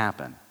was going to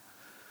happen?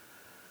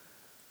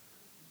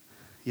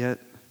 Yet,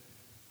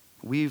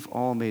 we've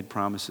all made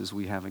promises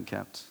we haven't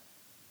kept.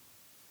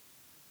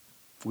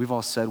 We've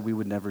all said we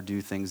would never do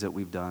things that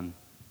we've done.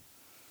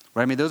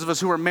 Right? I mean, those of us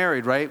who are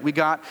married, right? We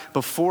got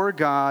before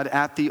God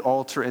at the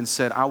altar and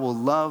said, I will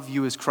love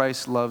you as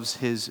Christ loves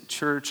his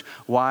church.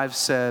 Wives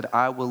said,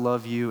 I will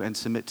love you and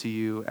submit to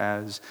you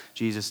as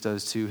Jesus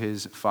does to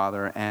his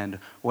Father. And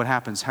what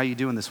happens? How you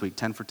doing this week?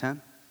 10 for 10?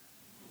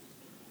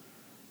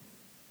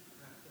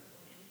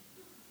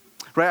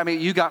 Right? I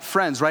mean, you got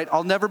friends, right?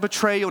 I'll never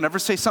betray you. I'll never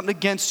say something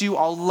against you.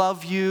 I'll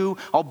love you.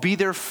 I'll be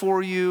there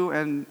for you.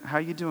 And how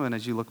you doing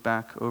as you look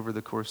back over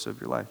the course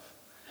of your life?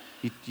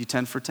 You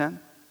 10 for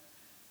 10?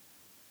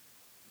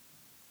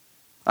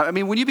 I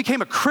mean, when you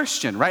became a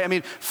Christian, right? I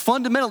mean,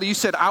 fundamentally, you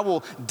said, I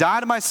will die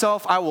to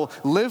myself. I will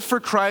live for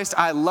Christ.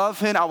 I love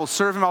him. I will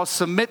serve him. I will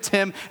submit to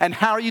him. And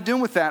how are you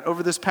doing with that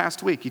over this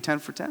past week? You 10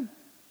 for 10?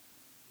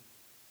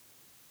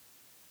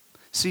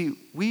 See,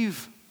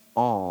 we've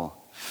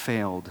all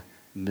failed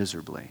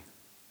miserably.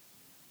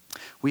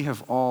 We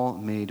have all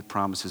made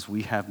promises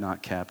we have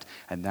not kept,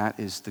 and that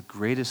is the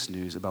greatest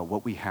news about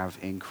what we have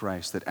in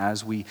Christ, that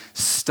as we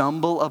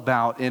stumble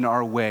about in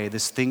our way,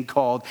 this thing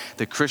called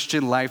the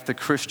Christian life, the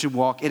Christian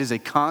walk, it is a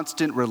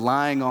constant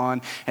relying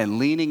on and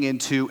leaning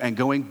into and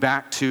going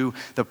back to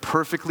the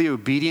perfectly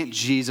obedient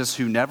Jesus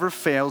who never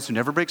fails, who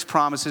never breaks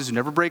promises, who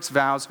never breaks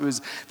vows, who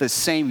is the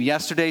same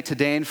yesterday,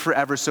 today, and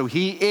forever. So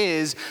he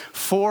is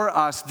for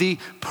us the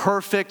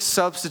perfect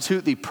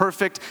substitute, the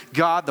perfect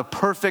God, the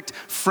perfect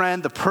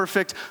friend, the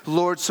perfect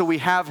Lord. So we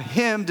have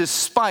him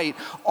despite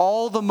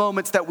all the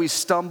moments that we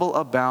stumble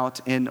about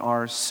in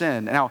our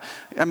sin. Now,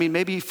 I mean,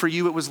 maybe for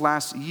you it was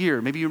last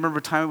year. Maybe you remember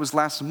a time it was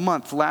last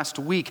month, last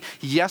week,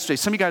 yesterday.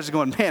 Some of you guys are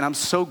going, man, I'm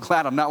so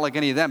glad I'm not like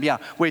any of them. Yeah,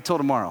 wait till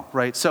tomorrow,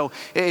 right? So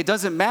it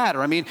doesn't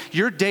matter. I mean,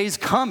 your day's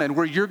coming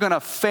where you're going to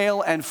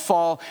fail and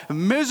fall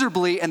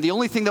miserably, and the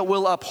only thing that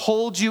will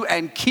uphold you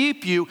and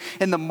keep you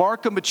in the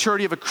mark of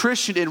maturity of a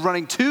Christian in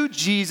running to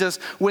Jesus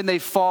when they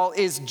fall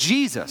is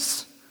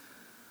Jesus.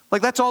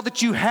 Like that's all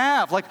that you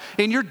have. Like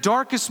in your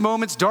darkest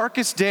moments,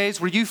 darkest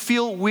days where you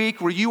feel weak,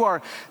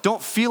 where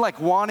don't feel like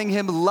wanting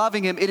him,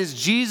 loving him, it is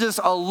Jesus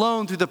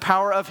alone through the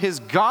power of his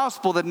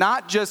gospel that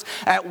not just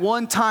at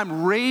one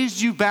time raised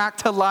you back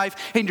to life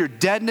in your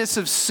deadness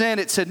of sin.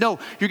 It said, no,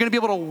 you're going to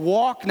be able to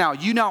walk now.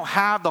 You now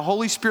have the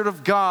Holy Spirit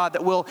of God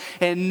that will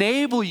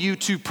enable you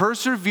to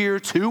persevere,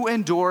 to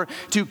endure,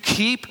 to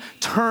keep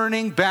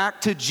turning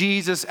back to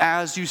Jesus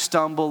as you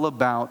stumble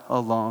about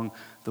along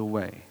the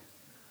way.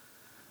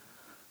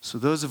 So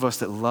those of us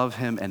that love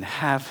him and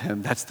have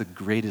him, that's the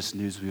greatest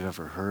news we've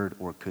ever heard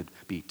or could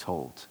be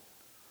told.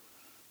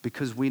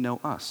 Because we know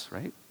us,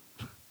 right?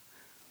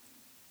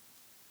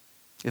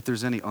 If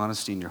there's any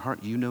honesty in your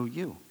heart, you know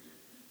you.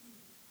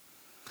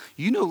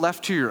 You know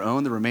left to your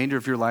own, the remainder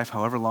of your life,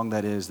 however long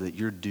that is, that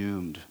you're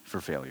doomed for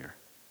failure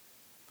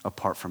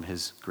apart from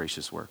his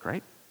gracious work,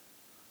 right?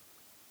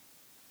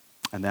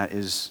 And that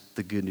is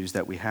the good news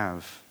that we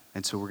have.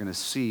 And so we're going to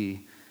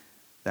see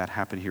that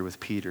happened here with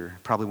Peter.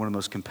 Probably one of the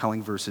most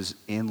compelling verses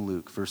in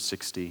Luke, verse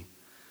 60.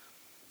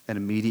 And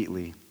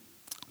immediately,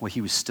 while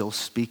he was still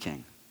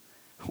speaking,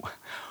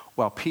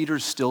 while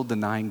Peter's still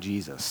denying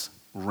Jesus,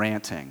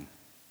 ranting,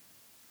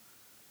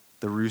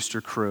 the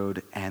rooster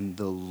crowed, and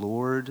the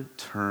Lord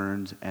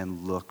turned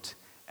and looked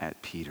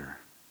at Peter.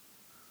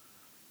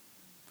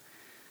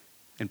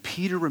 And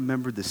Peter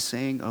remembered the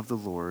saying of the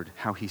Lord,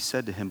 how he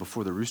said to him,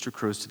 before the rooster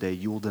crows today,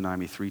 you will deny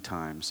me 3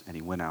 times. And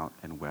he went out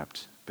and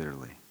wept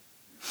bitterly.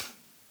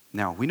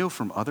 Now, we know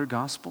from other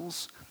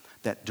gospels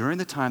that during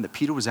the time that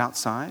Peter was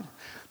outside,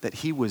 that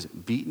he was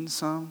beaten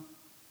some.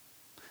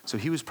 So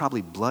he was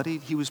probably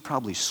bloodied. He was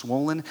probably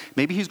swollen.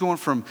 Maybe he's going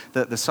from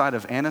the side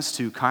of Annas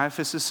to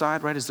Caiaphas'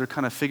 side, right, as they're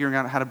kind of figuring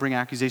out how to bring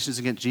accusations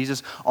against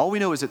Jesus. All we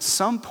know is at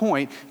some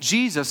point,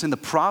 Jesus, in the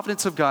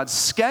providence of God,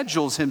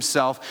 schedules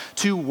himself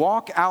to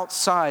walk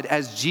outside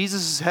as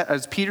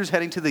Peter's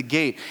heading to the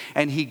gate,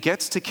 and he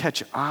gets to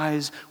catch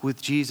eyes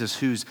with Jesus,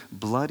 who's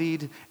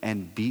bloodied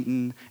and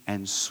beaten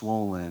and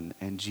swollen.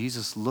 And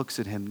Jesus looks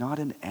at him, not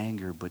in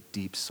anger, but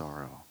deep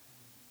sorrow.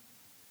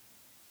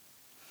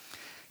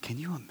 Can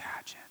you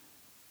imagine?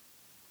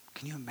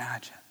 Can you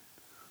imagine?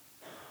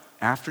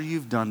 After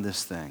you've done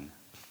this thing,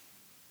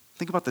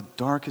 think about the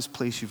darkest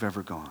place you've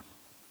ever gone.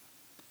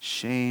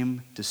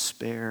 Shame,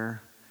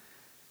 despair.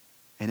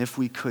 And if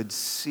we could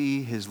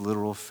see his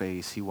literal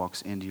face, he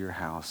walks into your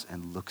house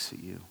and looks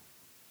at you.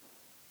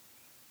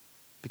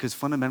 Because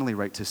fundamentally,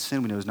 right, to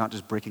sin, we know, is not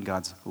just breaking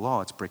God's law,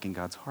 it's breaking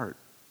God's heart.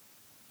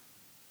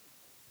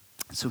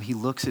 So he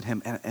looks at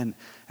him, and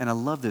I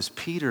love this.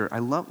 Peter,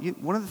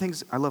 one of the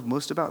things I love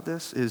most about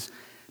this is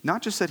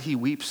not just that he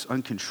weeps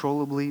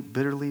uncontrollably,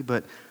 bitterly,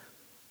 but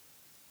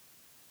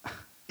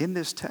in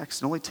this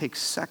text, it only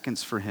takes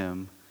seconds for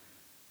him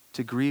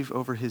to grieve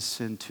over his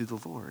sin to the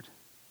Lord.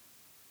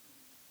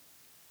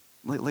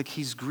 Like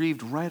he's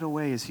grieved right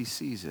away as he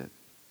sees it.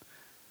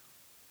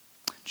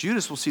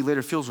 Judas, we'll see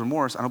later, feels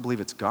remorse. I don't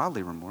believe it's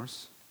godly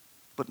remorse,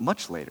 but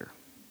much later.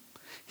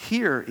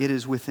 Here, it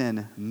is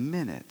within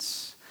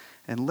minutes.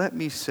 And let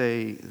me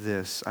say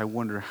this, I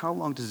wonder, how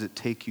long does it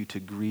take you to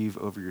grieve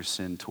over your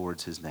sin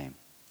towards his name?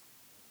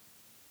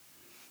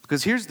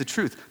 Because here's the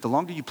truth. The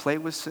longer you play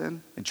with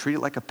sin and treat it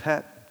like a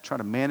pet, try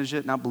to manage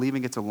it, not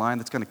believing it's a lion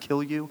that's going to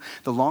kill you,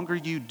 the longer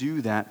you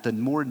do that, the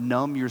more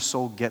numb your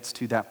soul gets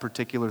to that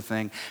particular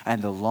thing,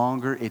 and the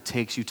longer it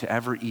takes you to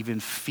ever even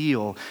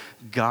feel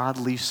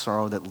godly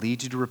sorrow that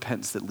leads you to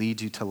repentance, that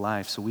leads you to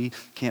life. So we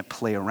can't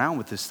play around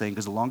with this thing,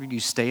 because the longer you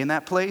stay in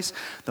that place,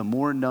 the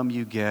more numb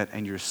you get,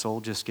 and your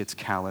soul just gets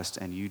calloused,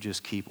 and you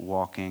just keep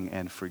walking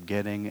and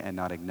forgetting and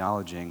not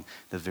acknowledging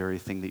the very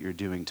thing that you're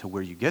doing, to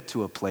where you get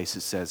to a place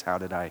that says, how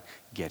did I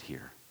get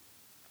here?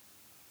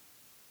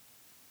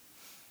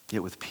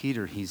 Yet with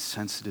Peter, he's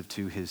sensitive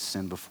to his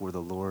sin before the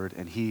Lord,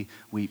 and he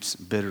weeps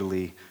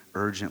bitterly,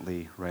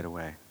 urgently, right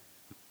away.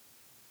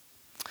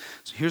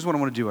 So here's what I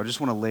want to do. I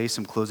just want to lay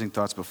some closing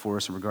thoughts before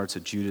us in regards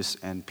to Judas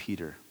and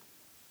Peter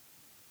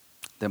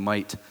that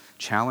might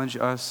challenge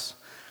us.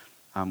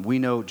 We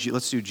know,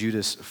 let's do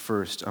Judas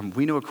first.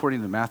 We know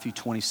according to Matthew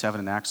 27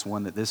 and Acts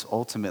 1 that this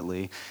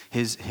ultimately,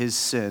 his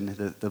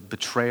sin, the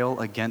betrayal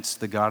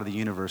against the God of the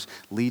universe,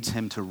 leads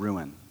him to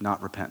ruin,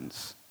 not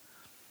repentance.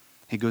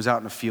 He goes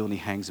out in a field and he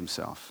hangs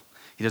himself.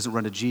 He doesn't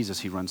run to Jesus,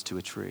 he runs to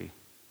a tree.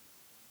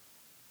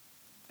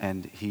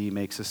 And he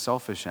makes a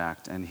selfish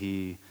act, and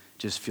he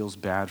just feels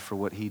bad for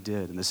what he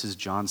did. And this is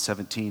John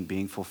 17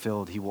 being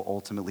fulfilled. He will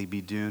ultimately be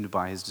doomed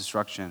by his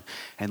destruction.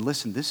 And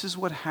listen, this is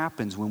what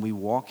happens when we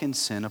walk in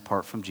sin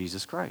apart from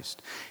Jesus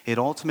Christ. It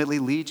ultimately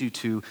leads you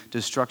to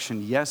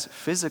destruction, yes,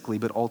 physically,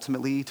 but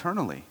ultimately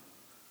eternally.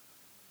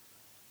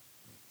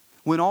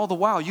 When all the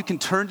while you can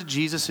turn to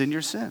Jesus in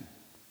your sin.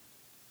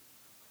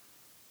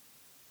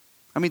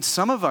 I mean,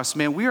 some of us,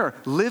 man, we are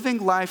living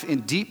life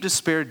in deep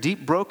despair,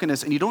 deep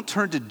brokenness, and you don't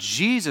turn to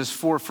Jesus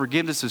for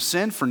forgiveness of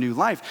sin, for new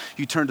life.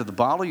 You turn to the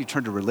bottle, you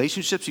turn to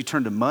relationships, you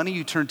turn to money,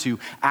 you turn to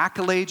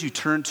accolades, you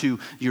turn to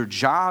your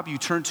job, you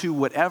turn to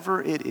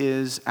whatever it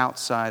is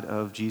outside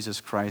of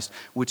Jesus Christ,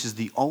 which is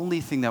the only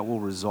thing that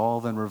will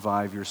resolve and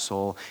revive your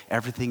soul.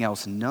 Everything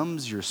else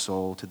numbs your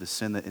soul to the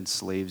sin that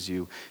enslaves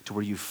you, to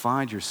where you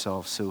find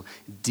yourself so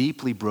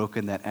deeply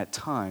broken that at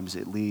times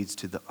it leads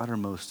to the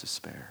uttermost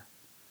despair.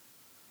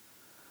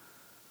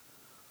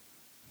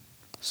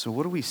 So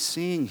what are we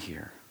seeing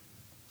here?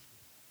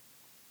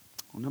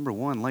 Well, number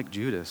one, like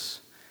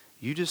Judas,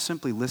 you just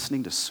simply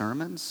listening to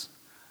sermons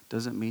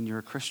doesn't mean you're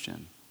a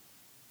Christian.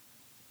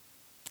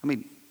 I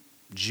mean,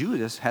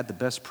 Judas had the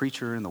best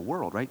preacher in the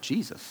world, right?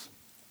 Jesus.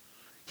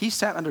 He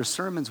sat under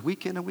sermons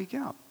week in and week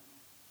out.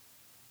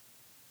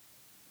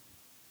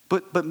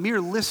 But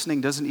mere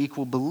listening doesn't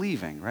equal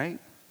believing, right?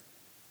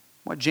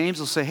 Why James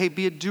will say, hey,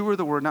 be a doer of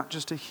the word, not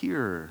just a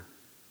hearer.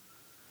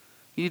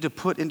 You need to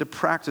put into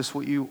practice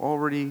what you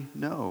already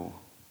know.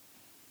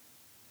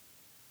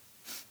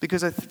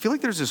 Because I feel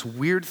like there's this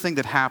weird thing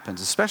that happens,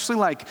 especially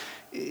like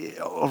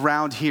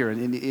around here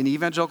in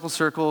evangelical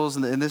circles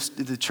and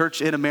the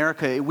church in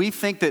America. We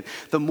think that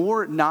the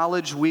more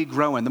knowledge we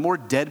grow in, the more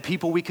dead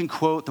people we can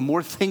quote, the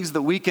more things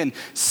that we can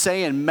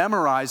say and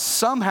memorize,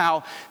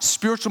 somehow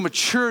spiritual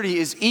maturity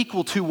is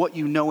equal to what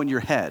you know in your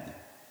head.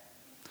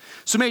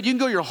 So man, you can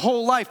go your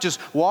whole life just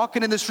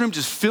walking in this room,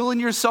 just filling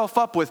yourself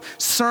up with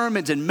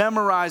sermons and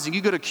memorizing.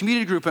 You go to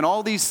community group and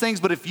all these things,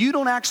 but if you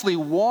don't actually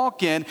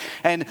walk in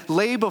and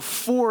lay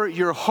before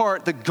your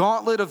heart the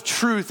gauntlet of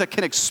truth that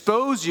can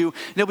expose you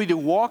and enable you to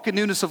walk in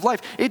newness of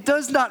life, it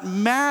does not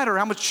matter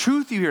how much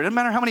truth you hear. It doesn't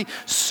matter how many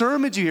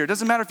sermons you hear. It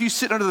doesn't matter if you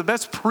sit under the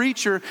best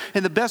preacher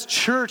in the best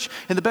church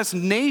in the best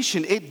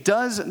nation. It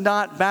does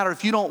not matter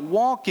if you don't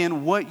walk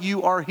in what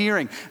you are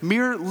hearing.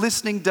 Mere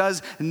listening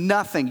does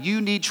nothing. You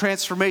need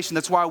transformation.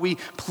 That's why we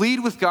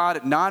plead with God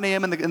at 9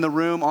 a.m. in the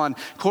room on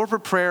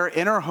corporate prayer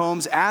in our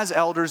homes as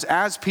elders,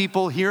 as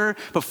people here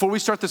before we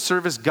start the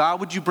service. God,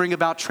 would you bring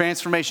about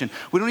transformation?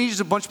 We don't need just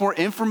a bunch more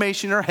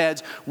information in our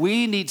heads.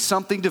 We need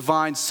something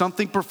divine,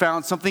 something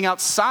profound, something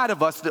outside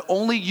of us that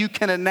only you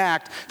can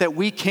enact that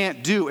we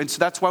can't do. And so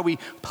that's why we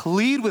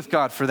plead with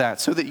God for that,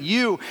 so that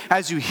you,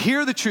 as you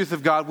hear the truth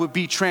of God, would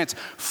be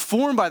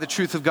transformed by the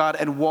truth of God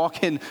and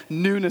walk in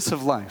newness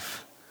of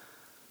life.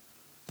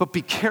 But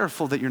be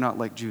careful that you're not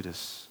like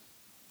Judas,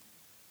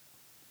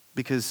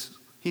 because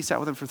he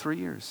sat with him for 3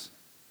 years.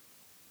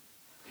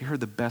 He heard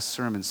the best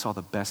sermons, saw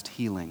the best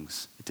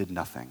healings. It did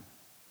nothing.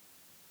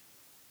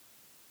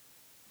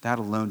 That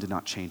alone did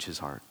not change his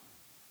heart.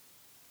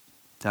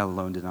 That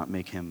alone did not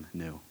make him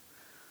new.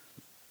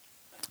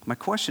 My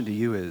question to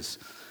you is,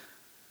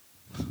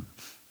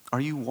 are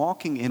you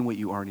walking in what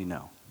you already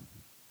know?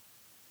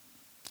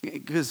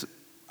 Because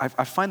I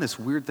find this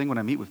weird thing when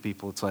I meet with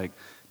people. It's like,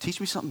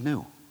 teach me something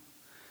new.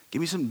 Give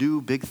me some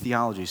new big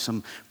theology,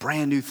 some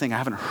brand new thing I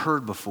haven't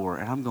heard before.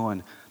 And I'm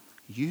going,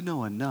 you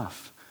know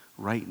enough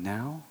right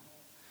now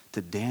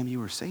to damn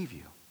you or save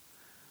you.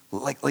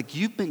 Like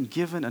you've been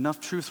given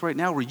enough truth right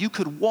now where you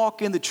could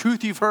walk in the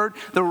truth you've heard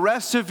the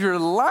rest of your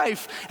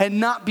life and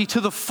not be to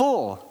the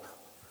full.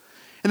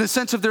 In the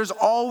sense of there's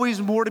always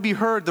more to be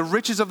heard. The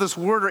riches of this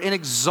word are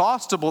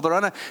inexhaustible. They're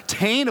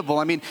unattainable.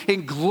 I mean,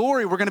 in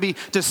glory, we're going to be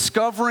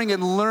discovering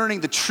and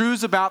learning the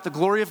truths about the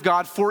glory of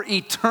God for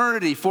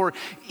eternity, for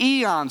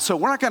eons. So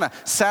we're not going to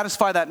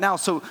satisfy that now.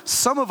 So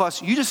some of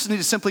us, you just need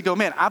to simply go,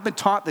 man, I've been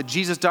taught that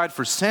Jesus died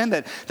for sin,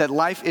 that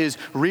life is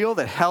real,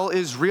 that hell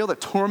is real,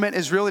 that torment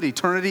is real, that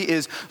eternity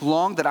is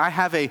long, that I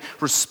have a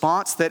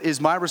response that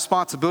is my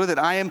responsibility,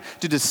 that I am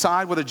to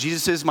decide whether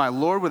Jesus is my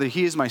Lord, whether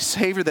he is my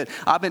Savior, that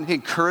I've been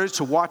encouraged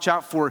to watch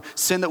out for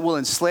sin that will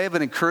enslave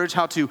and encourage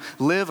how to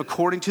live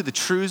according to the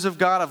truths of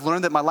God. I've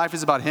learned that my life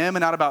is about him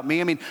and not about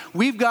me. I mean,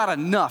 we've got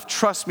enough,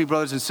 trust me,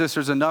 brothers and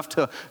sisters, enough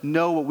to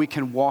know what we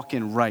can walk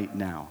in right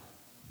now.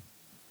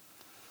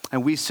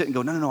 And we sit and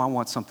go, no, I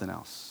want something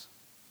else.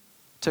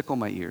 Tickle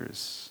my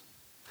ears.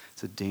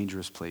 It's a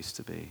dangerous place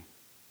to be.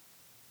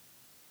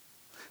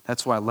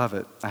 That's why I love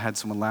it. I had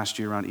someone last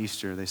year around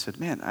Easter. They said,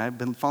 man, I've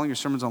been following your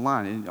sermons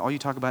online, and all you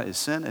talk about is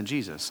sin and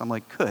Jesus. I'm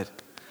like, good.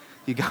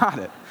 You got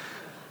it.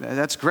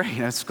 That's great.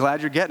 I'm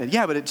glad you're getting it.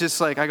 Yeah, but it's just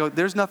like, I go,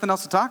 there's nothing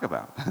else to talk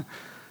about.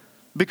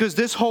 Because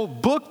this whole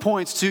book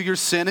points to your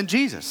sin and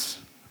Jesus.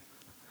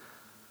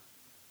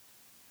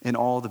 In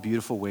all the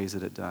beautiful ways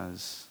that it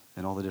does,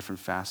 and all the different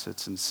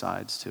facets and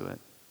sides to it.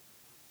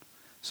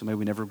 So may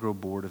we never grow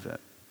bored of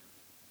it.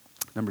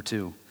 Number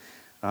two,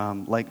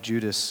 like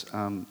Judas,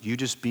 you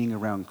just being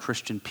around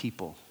Christian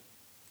people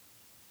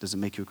doesn't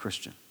make you a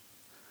Christian.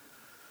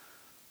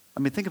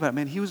 I mean, think about it,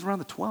 man. He was around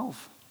the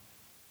 12.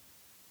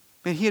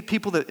 Man, he had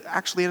people that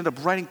actually ended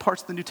up writing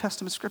parts of the New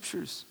Testament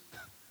scriptures.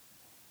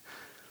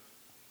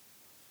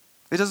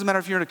 It doesn't matter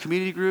if you're in a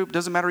community group. It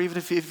doesn't matter even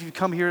if you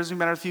come here. It doesn't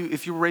matter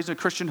if you were raised in a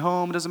Christian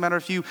home. It doesn't matter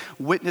if you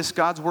witness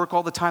God's work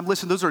all the time.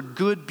 Listen, those are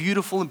good,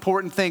 beautiful,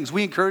 important things.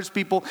 We encourage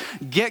people,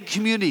 get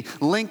community,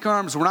 link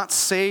arms. We're not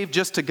saved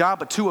just to God,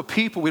 but to a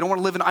people. We don't want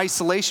to live in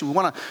isolation. We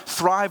want to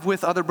thrive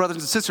with other brothers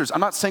and sisters. I'm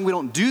not saying we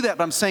don't do that,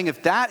 but I'm saying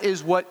if that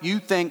is what you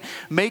think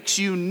makes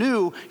you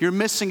new, you're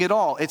missing it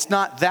all. It's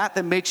not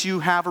that makes you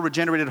have a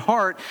regenerated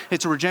heart.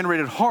 It's a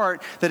regenerated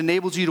heart that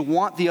enables you to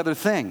want the other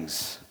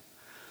things.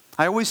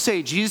 I always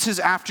say Jesus is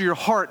after your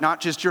heart, not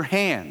just your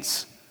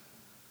hands.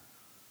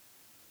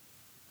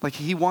 Like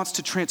he wants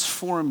to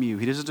transform you.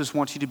 He doesn't just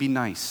want you to be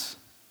nice.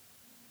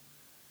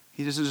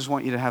 He doesn't just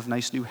want you to have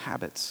nice new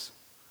habits.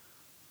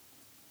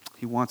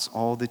 He wants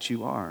all that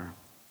you are.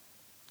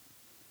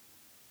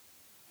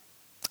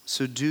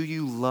 So do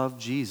you love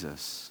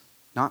Jesus?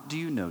 Not do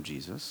you know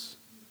Jesus?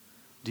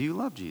 Do you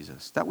love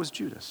Jesus? That was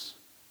Judas.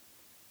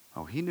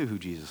 Oh, he knew who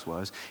Jesus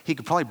was. He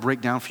could probably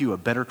break down for you a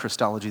better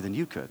Christology than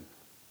you could.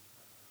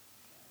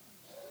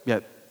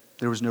 Yet,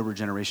 there was no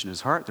regeneration in his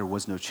heart. There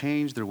was no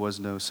change. There was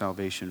no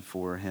salvation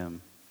for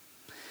him.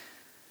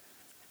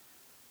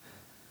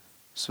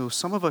 So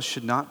some of us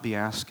should not be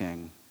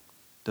asking,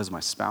 does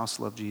my spouse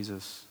love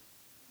Jesus?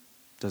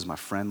 Does my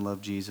friend love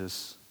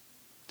Jesus?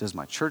 Does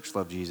my church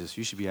love Jesus?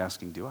 You should be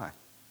asking, do I?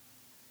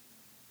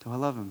 Do I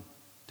love him?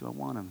 Do I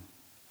want him?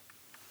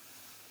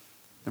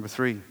 Number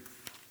 3,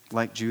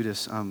 like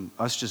Judas,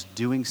 us just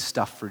doing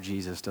stuff for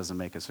Jesus doesn't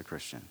make us a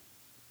Christian.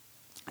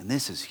 And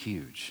this is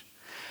huge.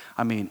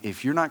 I mean,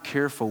 if you're not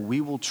careful,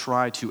 we will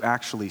try to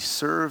actually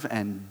serve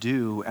and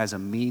do as a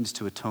means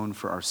to atone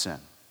for our sin.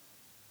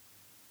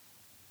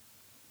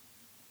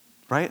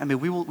 Right? I mean,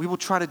 we will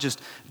try to just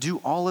do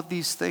all of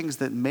these things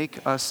that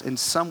make us in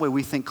some way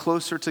we think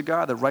closer to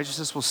God, that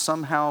righteousness will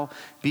somehow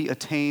be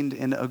attained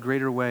in a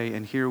greater way.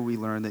 And here we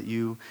learn that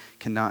you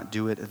cannot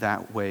do it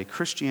that way.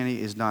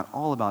 Christianity is not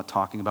all about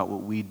talking about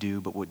what we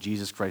do, but what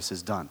Jesus Christ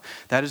has done.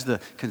 That is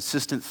the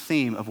consistent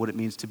theme of what it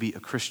means to be a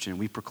Christian.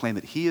 We proclaim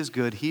that he is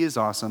good, he is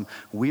awesome,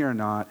 we are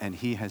not, and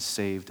he has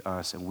saved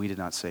us, and we did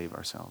not save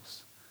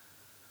ourselves.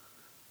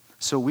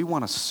 So we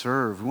want to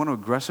serve. We want to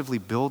aggressively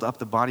build up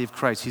the body of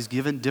Christ. He's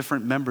given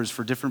different members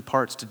for different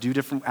parts to do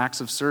different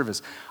acts of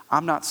service.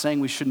 I'm not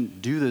saying we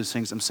shouldn't do those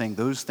things. I'm saying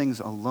those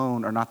things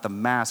alone are not the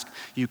mask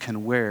you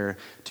can wear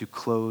to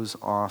close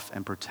off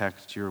and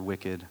protect your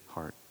wicked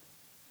heart.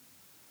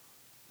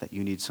 That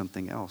you need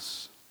something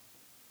else.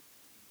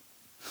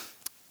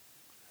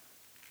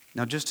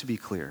 Now, just to be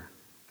clear,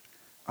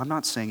 I'm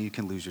not saying you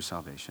can lose your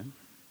salvation.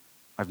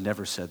 I've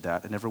never said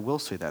that. I never will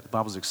say that. The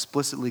Bible is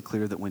explicitly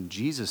clear that when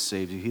Jesus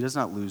saves you, he does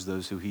not lose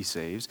those who he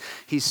saves.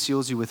 He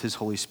seals you with his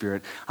Holy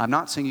Spirit. I'm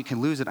not saying you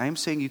can lose it. I am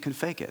saying you can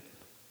fake it.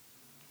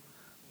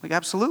 Like,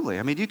 absolutely.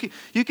 I mean,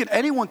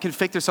 anyone can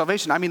fake their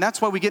salvation. I mean,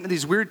 that's why we get into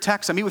these weird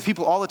texts. I meet with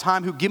people all the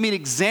time who give me an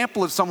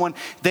example of someone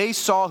they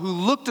saw who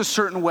looked a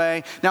certain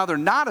way. Now they're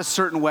not a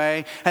certain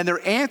way, and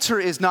their answer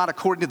is not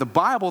according to the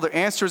Bible. Their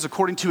answer is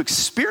according to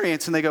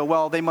experience, and they go,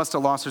 well, they must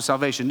have lost their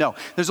salvation. No,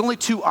 there's only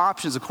 2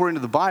 options according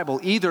to the Bible.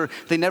 Either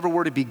they never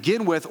were to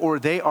begin with, or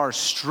they are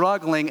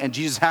struggling, and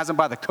Jesus has them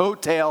by the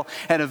coattail,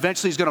 and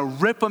eventually he's going to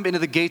rip them into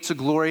the gates of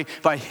glory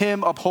by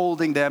him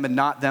upholding them and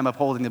not them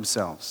upholding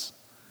themselves.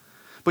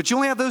 But you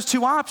only have those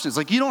 2 options.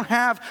 Like, you don't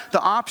have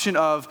the option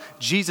of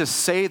Jesus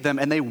saved them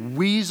and they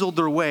weaseled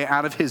their way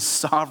out of his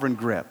sovereign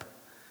grip.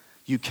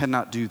 You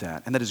cannot do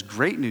that. And that is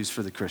great news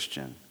for the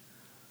Christian.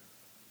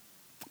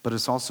 But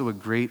it's also a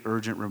great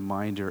urgent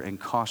reminder and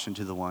caution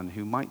to the one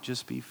who might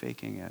just be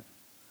faking it.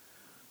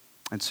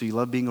 And so you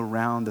love being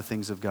around the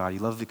things of God.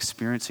 You love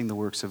experiencing the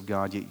works of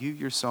God, yet you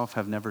yourself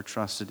have never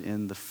trusted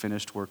in the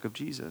finished work of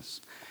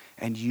Jesus.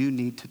 And you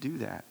need to do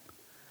that.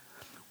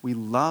 We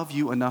love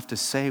you enough to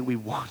say we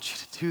want you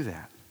to do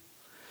that.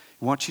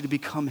 We want you to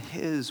become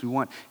his. We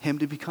want him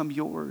to become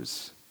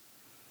yours.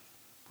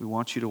 We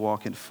want you to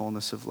walk in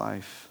fullness of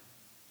life.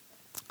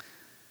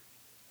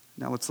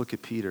 Now let's look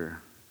at Peter.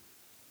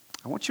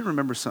 I want you to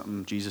remember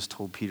something Jesus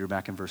told Peter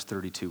back in verse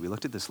 32. We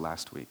looked at this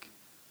last week.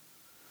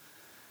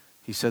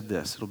 He said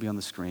this, it'll be on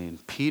the screen.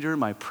 Peter,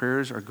 my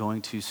prayers are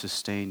going to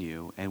sustain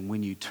you, and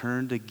when you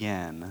turned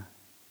again,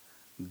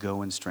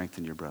 go and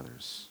strengthen your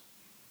brothers.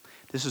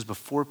 This is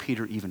before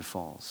Peter even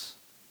falls.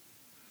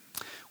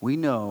 We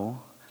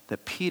know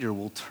that Peter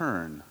will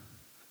turn.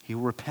 He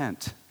will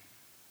repent.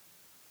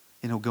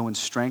 And he'll go and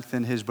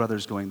strengthen his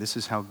brothers, going, this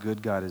is how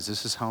good God is.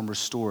 This is how I'm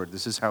restored.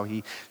 This is how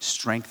he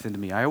strengthened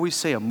me. I always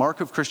say a mark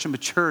of Christian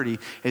maturity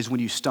is when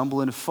you stumble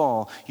and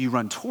fall, you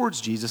run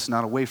towards Jesus,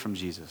 not away from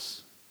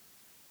Jesus.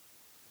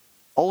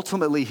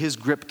 Ultimately, his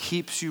grip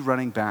keeps you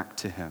running back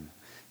to him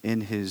in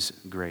his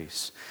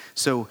grace.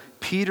 So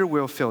Peter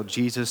will fail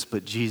Jesus,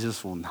 but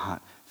Jesus will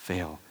not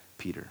fail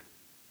Peter.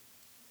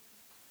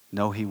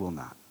 No, he will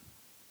not.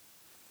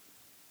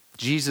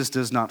 Jesus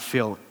does not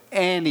fail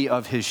any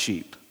of his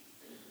sheep.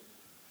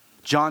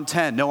 John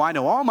 10, no, I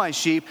know all my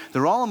sheep,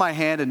 they're all in my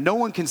hand, and no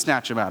one can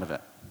snatch them out of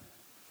it.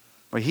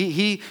 Right?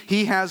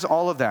 He has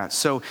all of that.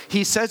 So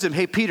he says to him,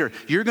 hey, Peter,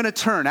 you're going to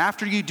turn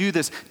after you do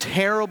this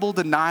terrible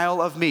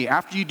denial of me,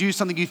 after you do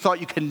something you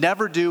thought you could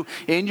never do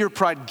in your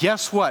pride,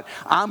 guess what?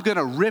 I'm going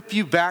to rip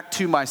you back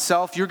to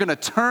myself. You're going to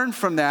turn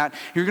from that.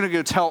 You're going to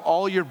go tell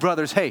all your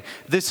brothers, hey,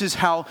 this is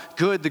how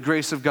good the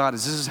grace of God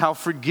is. This is how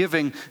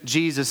forgiving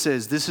Jesus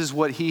is. This is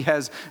what he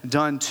has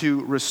done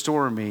to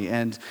restore me.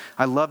 And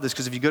I love this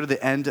because if you go to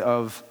the end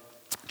of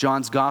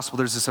John's gospel,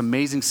 there's this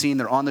amazing scene.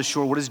 They're on the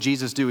shore. What does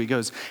Jesus do? He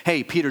goes,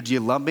 hey, Peter, do you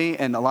love me?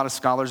 And a lot of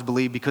scholars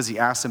believe because he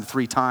asked him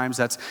 3 times,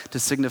 that's to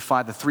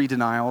signify the 3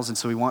 denials. And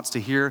so he wants to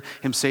hear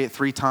him say it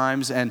 3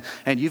 times. And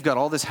you've got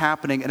all this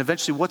happening. And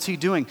eventually, what's he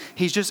doing?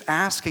 He's just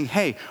asking,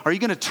 hey, are you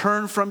going to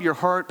turn from your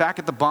heart back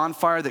at the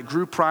bonfire that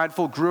grew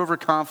prideful, grew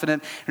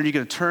overconfident? And are you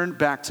going to turn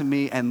back to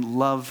me and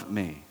love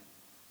me?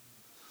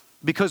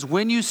 Because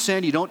when you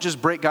sin, you don't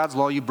just break God's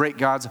law, you break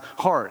God's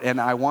heart.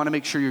 And I want to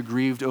make sure you're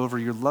grieved over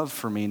your love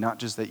for me, not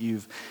just that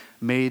you've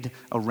made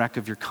a wreck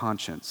of your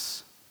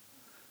conscience.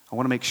 I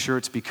want to make sure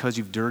it's because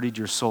you've dirtied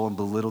your soul and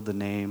belittled the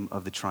name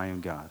of the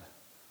triune God.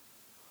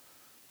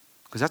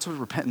 Because that's what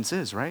repentance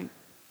is, right?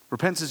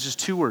 Repentance is just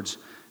 2 words,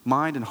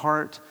 mind and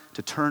heart,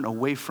 to turn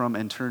away from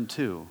and turn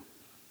to.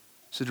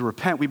 So to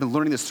repent, we've been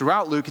learning this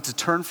throughout Luke, it's to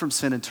turn from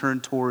sin and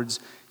turn towards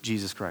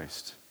Jesus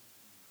Christ.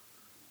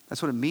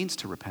 That's what it means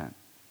to repent.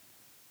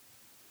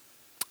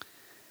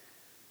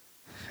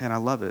 And I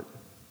love it.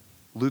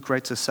 Luke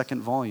writes a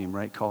 2nd volume,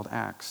 right, called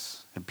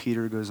Acts. And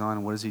Peter goes on,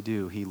 and what does he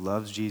do? He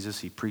loves Jesus.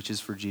 He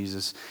preaches for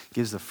Jesus.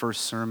 Gives the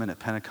first sermon at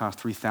Pentecost.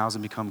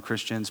 3,000 become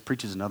Christians.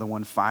 Preaches another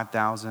one,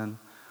 5,000.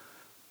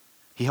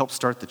 He helped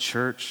start the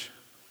church.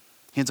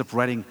 He ends up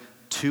writing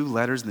 2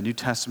 letters in the New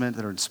Testament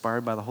that are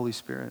inspired by the Holy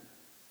Spirit.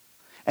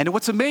 And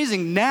what's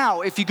amazing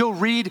now, if you go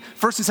read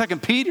 1st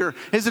and 2nd Peter,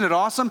 isn't it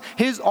awesome?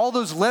 All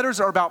those letters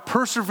are about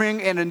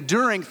persevering and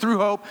enduring through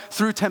hope,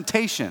 through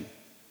temptation.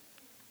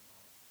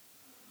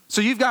 So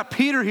you've got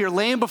Peter here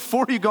laying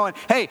before you going,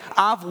 hey,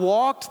 I've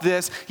walked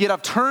this, yet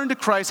I've turned to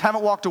Christ,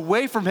 haven't walked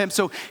away from him.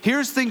 So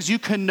here's things you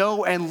can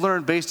know and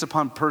learn based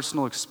upon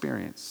personal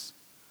experience.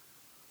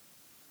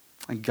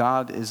 And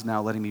God is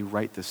now letting me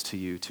write this to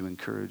you to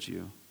encourage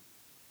you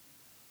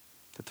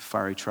that the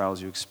fiery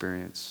trials you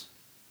experience,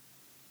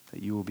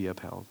 that you will be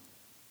upheld.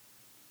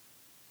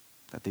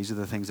 That these are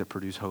the things that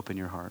produce hope in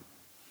your heart.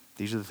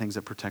 These are the things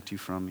that protect you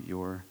from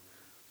your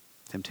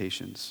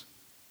temptations.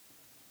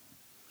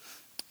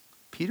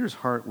 Peter's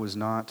heart was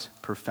not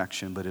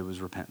perfection, but it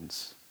was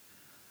repentance.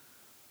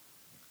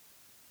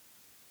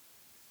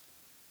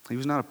 He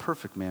was not a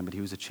perfect man, but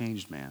he was a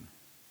changed man.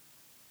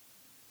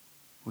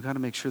 We've got to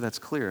make sure that's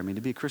clear. I mean,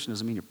 to be a Christian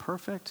doesn't mean you're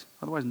perfect.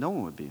 Otherwise, no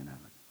one would be in heaven.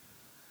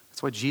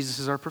 That's why Jesus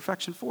is our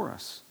perfection for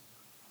us.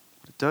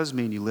 But it does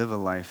mean you live a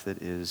life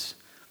that is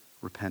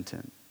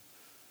repentant.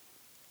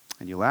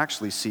 And you'll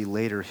actually see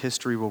later,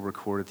 history will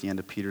record at the end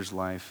of Peter's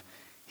life,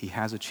 he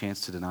has a chance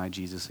to deny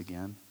Jesus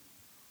again.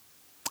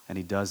 And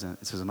he doesn't.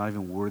 It says, I'm not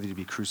even worthy to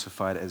be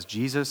crucified as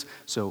Jesus,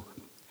 so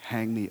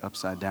hang me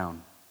upside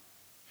down.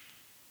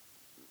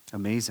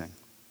 Amazing.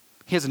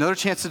 He has another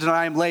chance to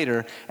deny him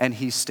later, and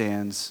he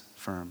stands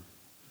firm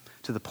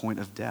to the point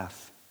of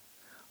death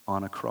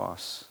on a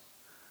cross,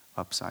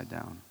 upside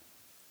down.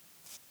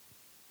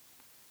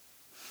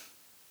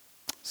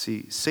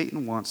 See,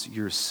 Satan wants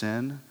your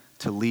sin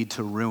to lead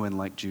to ruin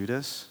like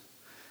Judas,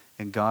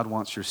 and God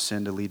wants your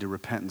sin to lead to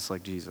repentance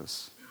like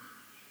Jesus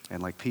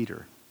and like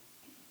Peter.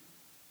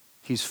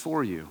 He's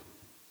for you.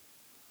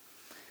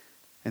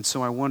 And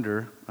so I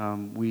wonder,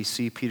 we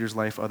see Peter's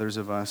life, others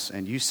of us,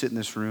 and you sit in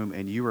this room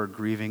and you are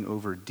grieving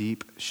over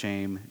deep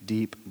shame,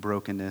 deep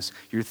brokenness.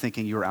 You're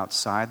thinking you're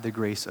outside the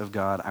grace of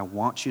God. I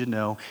want you to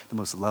know the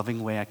most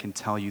loving way I can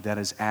tell you that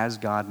is as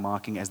God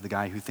mocking as the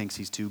guy who thinks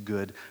he's too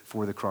good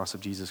for the cross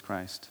of Jesus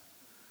Christ.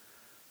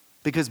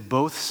 Because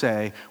both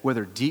say,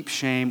 whether deep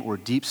shame or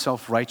deep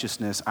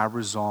self-righteousness, I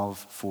resolve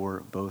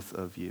for both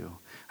of you.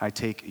 I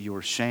take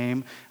your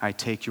shame, I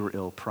take your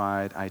ill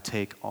pride, I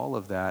take all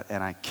of that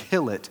and I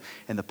kill it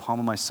in the palm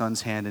of my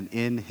son's hand, and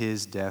in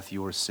his death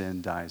your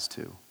sin dies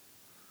too.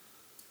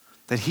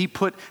 That he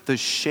put the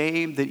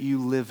shame that you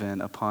live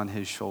in upon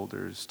his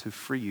shoulders to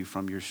free you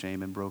from your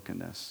shame and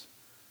brokenness.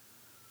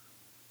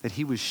 That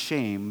he was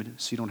shamed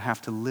so you don't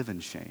have to live in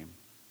shame.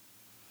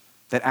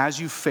 That as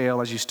you fail,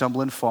 as you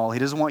stumble and fall, he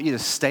doesn't want you to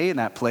stay in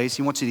that place.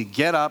 He wants you to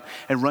get up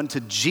and run to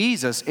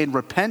Jesus in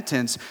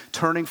repentance,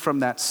 turning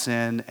from that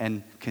sin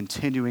and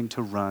continuing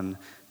to run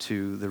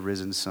to the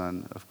risen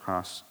Son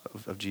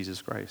of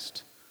Jesus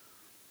Christ.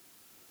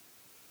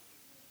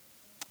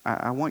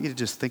 I want you to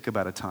just think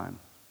about a time,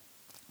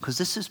 because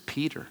this is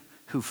Peter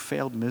who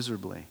failed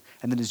miserably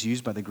and then is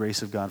used by the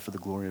grace of God for the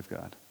glory of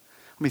God.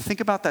 I mean, think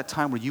about that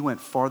time where you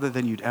went farther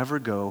than you'd ever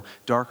go,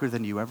 darker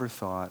than you ever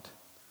thought.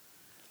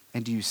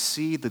 And do you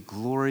see the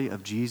glory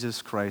of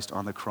Jesus Christ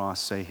on the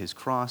cross say his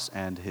cross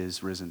and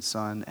his risen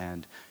Son,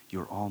 and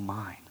you're all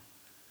mine?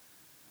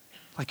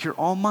 Like, you're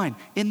all mine.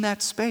 In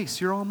that space,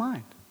 you're all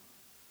mine.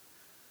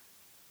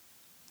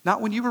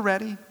 Not when you were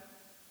ready,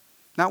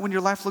 Not when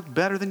your life looked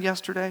better than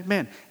yesterday.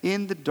 Man,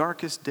 in the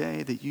darkest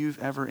day that you've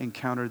ever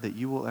encountered, that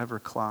you will ever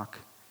clock,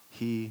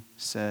 he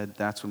said,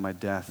 that's when my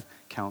death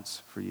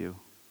counts for you.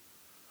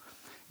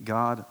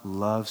 God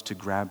loves to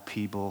grab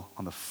people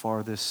on the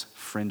farthest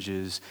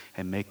fringes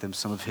and make them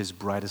some of his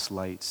brightest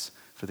lights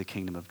for the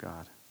kingdom of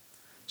God.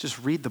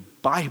 Just read the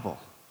Bible.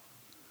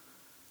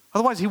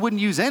 Otherwise, he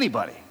wouldn't use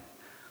anybody.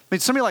 I mean,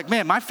 somebody like,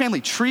 man, my family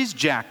tree's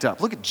jacked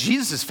up. Look at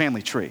Jesus'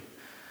 family tree.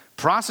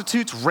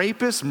 Prostitutes,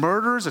 rapists,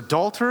 murderers,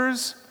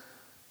 adulterers.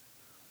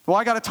 Well,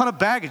 I got a ton of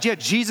baggage. Yeah,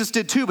 Jesus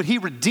did too, but he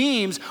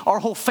redeems our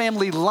whole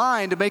family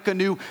line to make a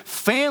new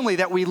family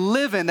that we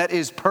live in that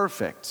is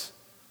perfect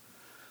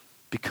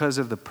because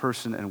of the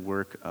person and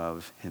work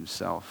of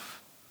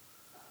himself.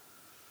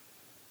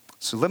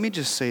 So let me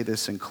just say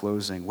this in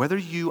closing. Whether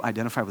you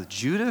identify with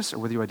Judas or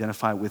whether you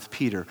identify with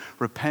Peter,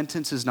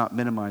 repentance is not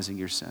minimizing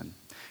your sin.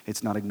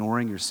 It's not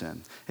ignoring your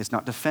sin. It's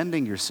not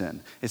defending your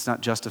sin. It's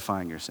not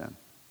justifying your sin.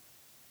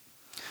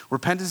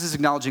 Repentance is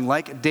acknowledging,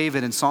 like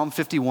David in Psalm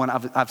 51,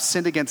 I've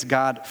sinned against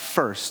God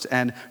first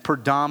and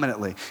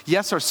predominantly.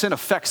 Yes, our sin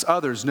affects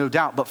others, no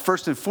doubt, but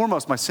first and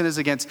foremost, my sin is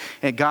against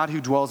a God who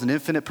dwells in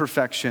infinite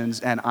perfections,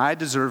 and I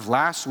deserve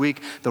last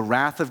week the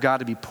wrath of God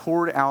to be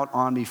poured out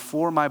on me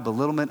for my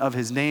belittlement of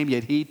his name,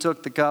 yet he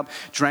took the cup,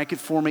 drank it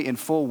for me in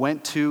full,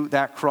 went to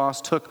that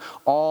cross, took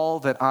all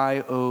that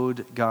I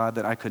owed God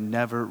that I could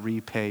never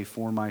repay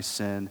for my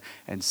sin,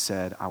 and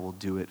said, I will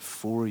do it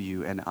for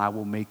you, and I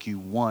will make you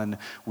one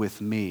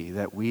with me,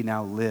 that we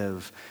now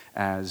live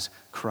as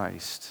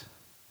Christ.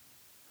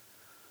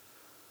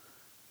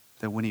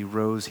 That when he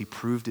rose, he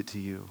proved it to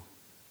you.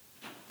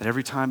 That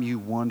every time you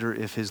wonder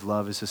if his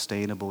love is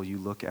sustainable, you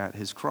look at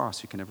his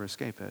cross. You can never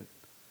escape it.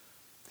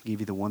 He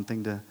gave you the one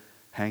thing to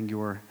hang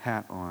your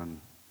hat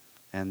on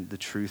and the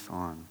truth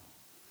on.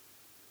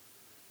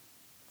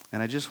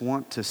 And I just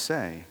want to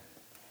say,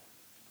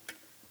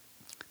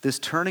 this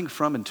turning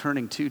from and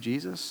turning to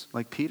Jesus,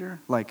 like Peter,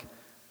 like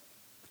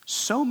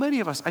so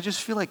many of us, I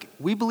just feel like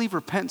we believe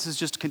repentance is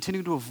just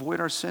continuing to avoid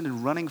our sin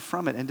and running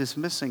from it and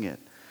dismissing it.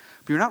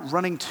 But you're not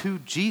running to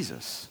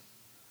Jesus.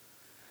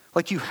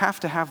 Like you have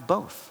to have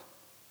both.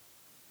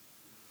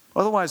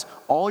 Otherwise,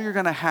 all you're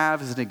going to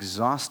have is an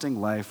exhausting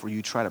life where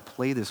you try to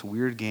play this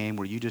weird game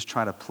where you just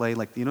try to play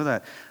like, you know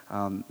that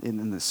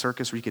in the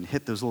circus where you can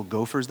hit those little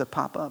gophers that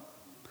pop up?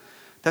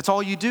 That's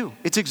all you do.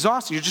 It's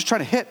exhausting. You're just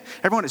trying to hit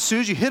everyone. As soon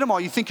as you hit them all,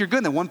 you think you're good,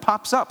 and then one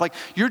pops up. Like,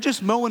 you're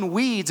just mowing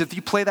weeds if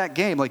you play that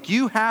game. Like,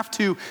 you have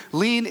to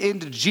lean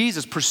into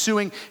Jesus,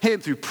 pursuing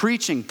him through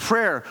preaching,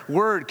 prayer,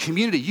 word,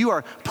 community. You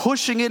are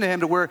pushing into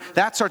him to where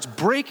that starts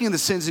breaking the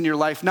sins in your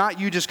life,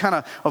 not you just kind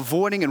of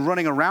avoiding and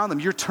running around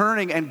them. You're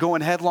turning and going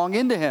headlong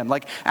into him.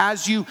 Like,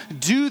 as you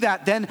do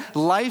that, then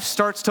life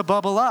starts to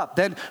bubble up.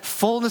 Then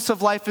fullness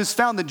of life is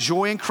found. The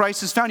joy in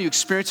Christ is found. You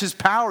experience his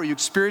power. You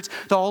experience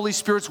the Holy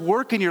Spirit's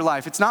work in your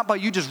life. It's not by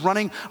you just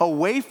running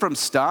away from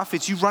stuff.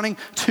 It's you running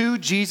to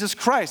Jesus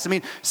Christ. I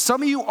mean,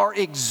 some of you are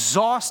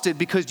exhausted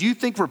because you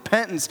think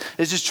repentance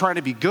is just trying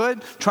to be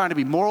good, trying to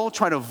be moral,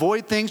 trying to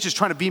avoid things, just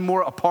trying to be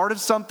more a part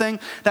of something.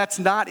 That's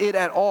not it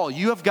at all.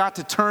 You have got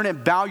to turn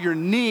and bow your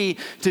knee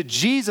to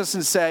Jesus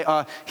and say,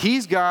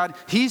 he's God,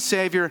 he's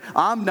Savior.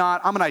 I'm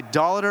not. I'm an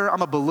idolater.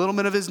 I'm a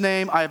belittlement of his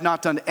name. I have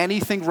not done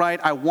anything right.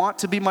 I want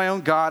to be my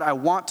own God. I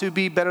want to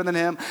be better than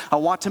him. I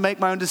want to make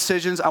my own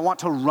decisions. I want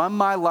to run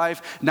my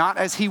life not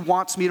as he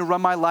wants me to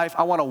run my life.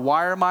 I want to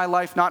wire my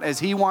life not as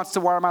he wants to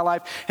wire my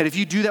life. And if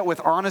you do that with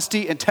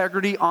honesty,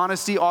 integrity,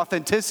 honesty,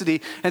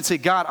 authenticity, and say,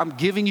 God, I'm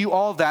giving you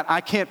all of that. I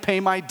can't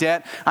pay my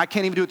debt. I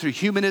can't even do it through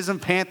humanism,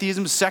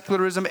 pantheism,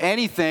 secularism,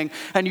 anything.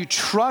 And you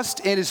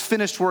trust in his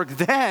finished work,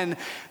 then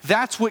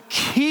that's what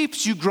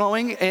keeps you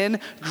growing in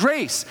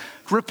grace.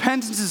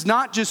 Repentance is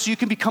not just so you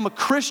can become a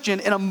Christian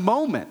in a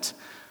moment.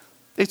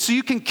 It's so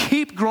you can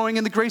keep growing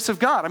in the grace of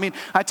God. I mean,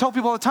 I tell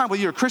people all the time,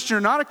 whether you're a Christian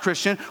or not a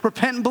Christian,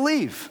 repent and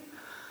believe.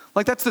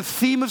 Like that's the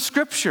theme of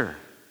Scripture.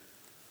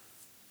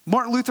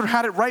 Martin Luther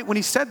had it right when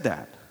he said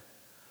that.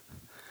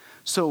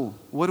 So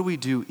what do we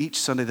do each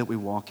Sunday that we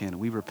walk in?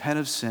 We repent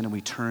of sin and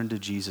we turn to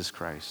Jesus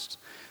Christ.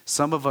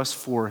 Some of us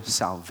for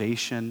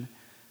salvation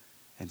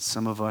and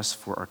some of us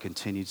for our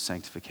continued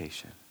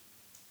sanctification.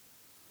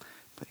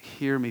 But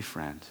hear me,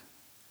 friend.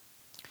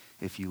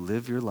 If you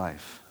live your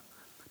life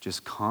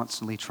just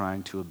constantly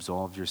trying to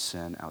absolve your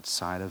sin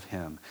outside of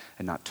him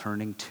and not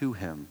turning to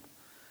him,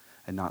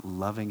 and not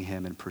loving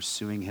him and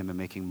pursuing him and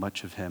making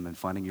much of him and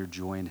finding your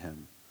joy in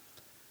him,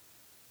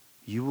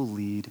 you will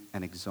lead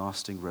an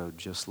exhausting road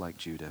just like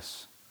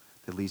Judas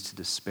that leads to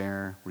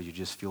despair where you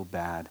just feel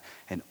bad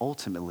and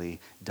ultimately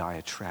die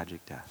a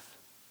tragic death.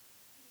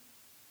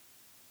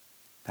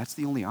 That's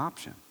the only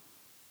option.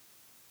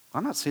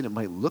 I'm not saying it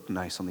might look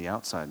nice on the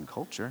outside in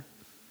culture,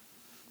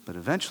 but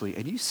eventually,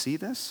 and you see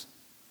this,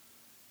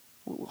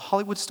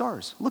 Hollywood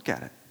stars, look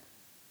at it.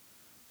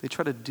 They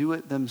try to do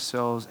it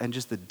themselves, and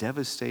just the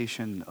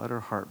devastation and utter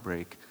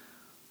heartbreak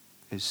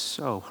is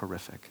so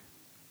horrific.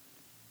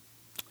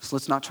 So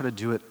let's not try to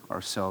do it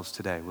ourselves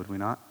today, would we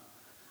not?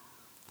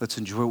 Let's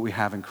enjoy what we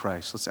have in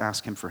Christ. Let's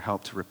ask him for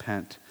help to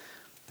repent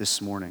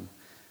this morning.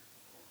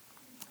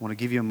 I want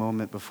to give you a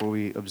moment before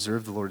we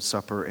observe the Lord's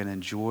Supper and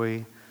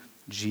enjoy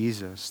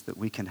Jesus, that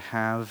we can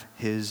have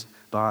his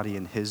body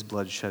and his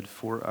blood shed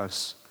for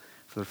us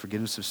for the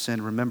forgiveness of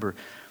sin. Remember,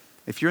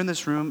 if you're in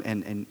this room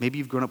and maybe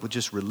you've grown up with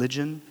just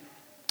religion,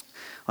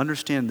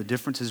 understand the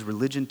difference is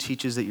religion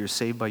teaches that you're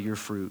saved by your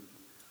fruit.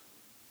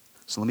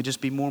 So let me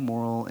just be more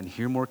moral and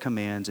hear more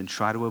commands and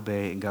try to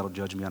obey, and God will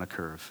judge me on a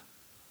curve.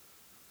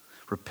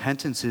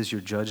 Repentance is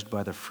you're judged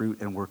by the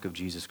fruit and work of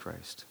Jesus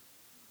Christ.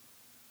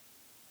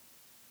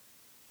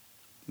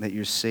 That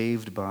you're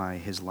saved by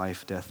his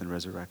life, death, and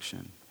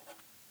resurrection.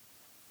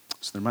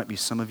 So there might be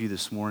some of you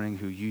this morning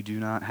who you do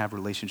not have a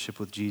relationship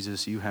with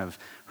Jesus. You have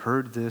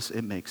heard this.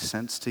 It makes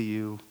sense to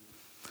you.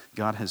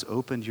 God has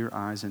opened your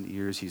eyes and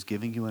ears. He's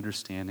giving you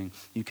understanding.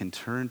 You can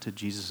turn to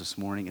Jesus this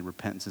morning in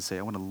repentance and say,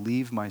 I want to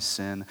leave my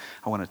sin.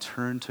 I want to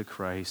turn to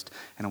Christ,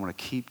 and I want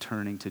to keep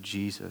turning to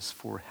Jesus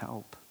for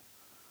help.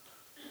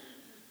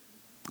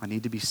 I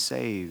need to be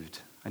saved.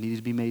 I need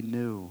to be made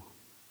new.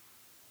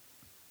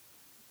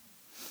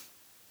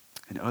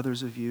 And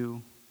others of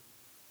you,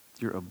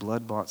 you're a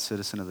blood-bought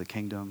citizen of the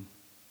kingdom.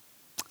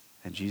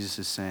 And Jesus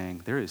is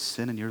saying, there is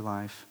sin in your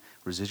life,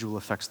 residual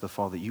effects of the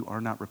fall that you are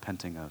not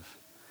repenting of.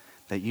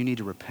 That you need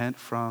to repent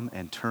from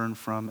and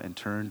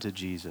turn to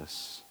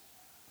Jesus.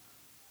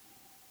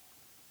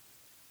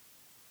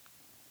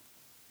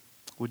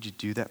 Would you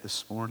do that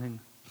this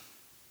morning?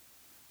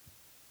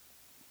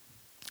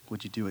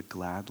 Would you do it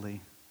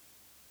gladly?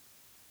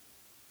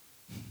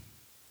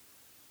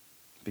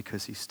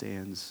 Because he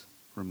stands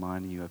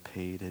reminding you I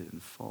paid it in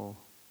full.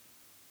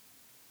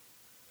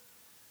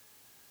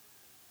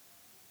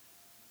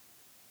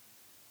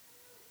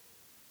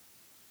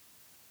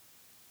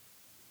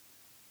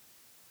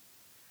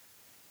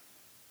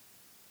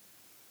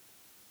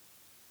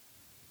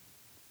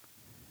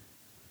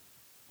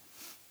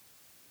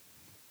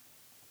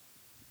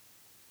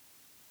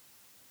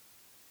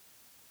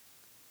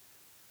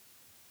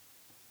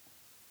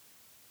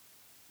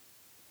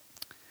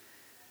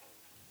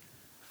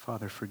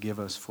 Father, forgive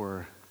us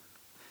for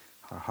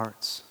our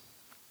hearts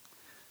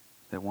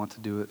that want to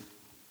do it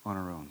on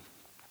our own.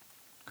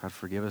 God,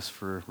 forgive us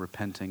for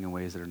repenting in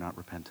ways that are not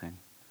repenting.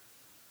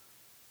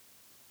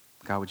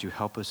 God, would you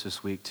help us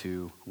this week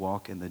to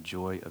walk in the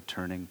joy of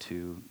turning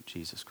to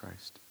Jesus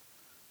Christ?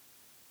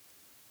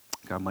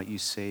 God, might you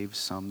save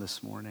some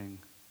this morning.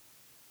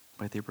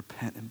 Might they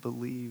repent and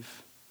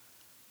believe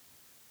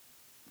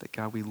that,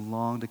 God, we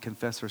long to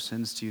confess our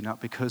sins to you,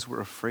 not because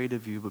we're afraid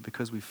of you, but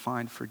because we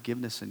find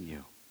forgiveness in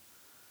you.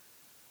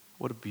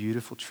 What a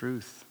beautiful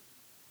truth.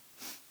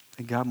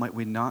 And God, might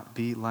we not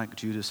be like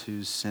Judas,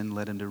 whose sin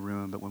led him to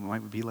ruin, but we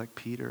might be like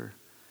Peter,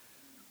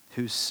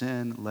 whose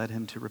sin led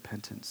him to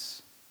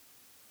repentance.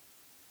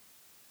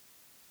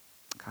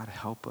 God,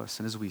 help us.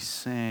 And as we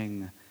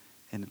sing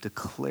and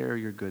declare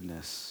your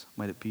goodness,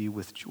 might it be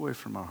with joy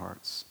from our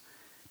hearts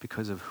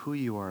because of who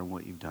you are and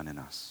what you've done in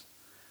us.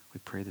 We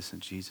pray this in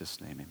Jesus'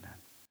 name, amen.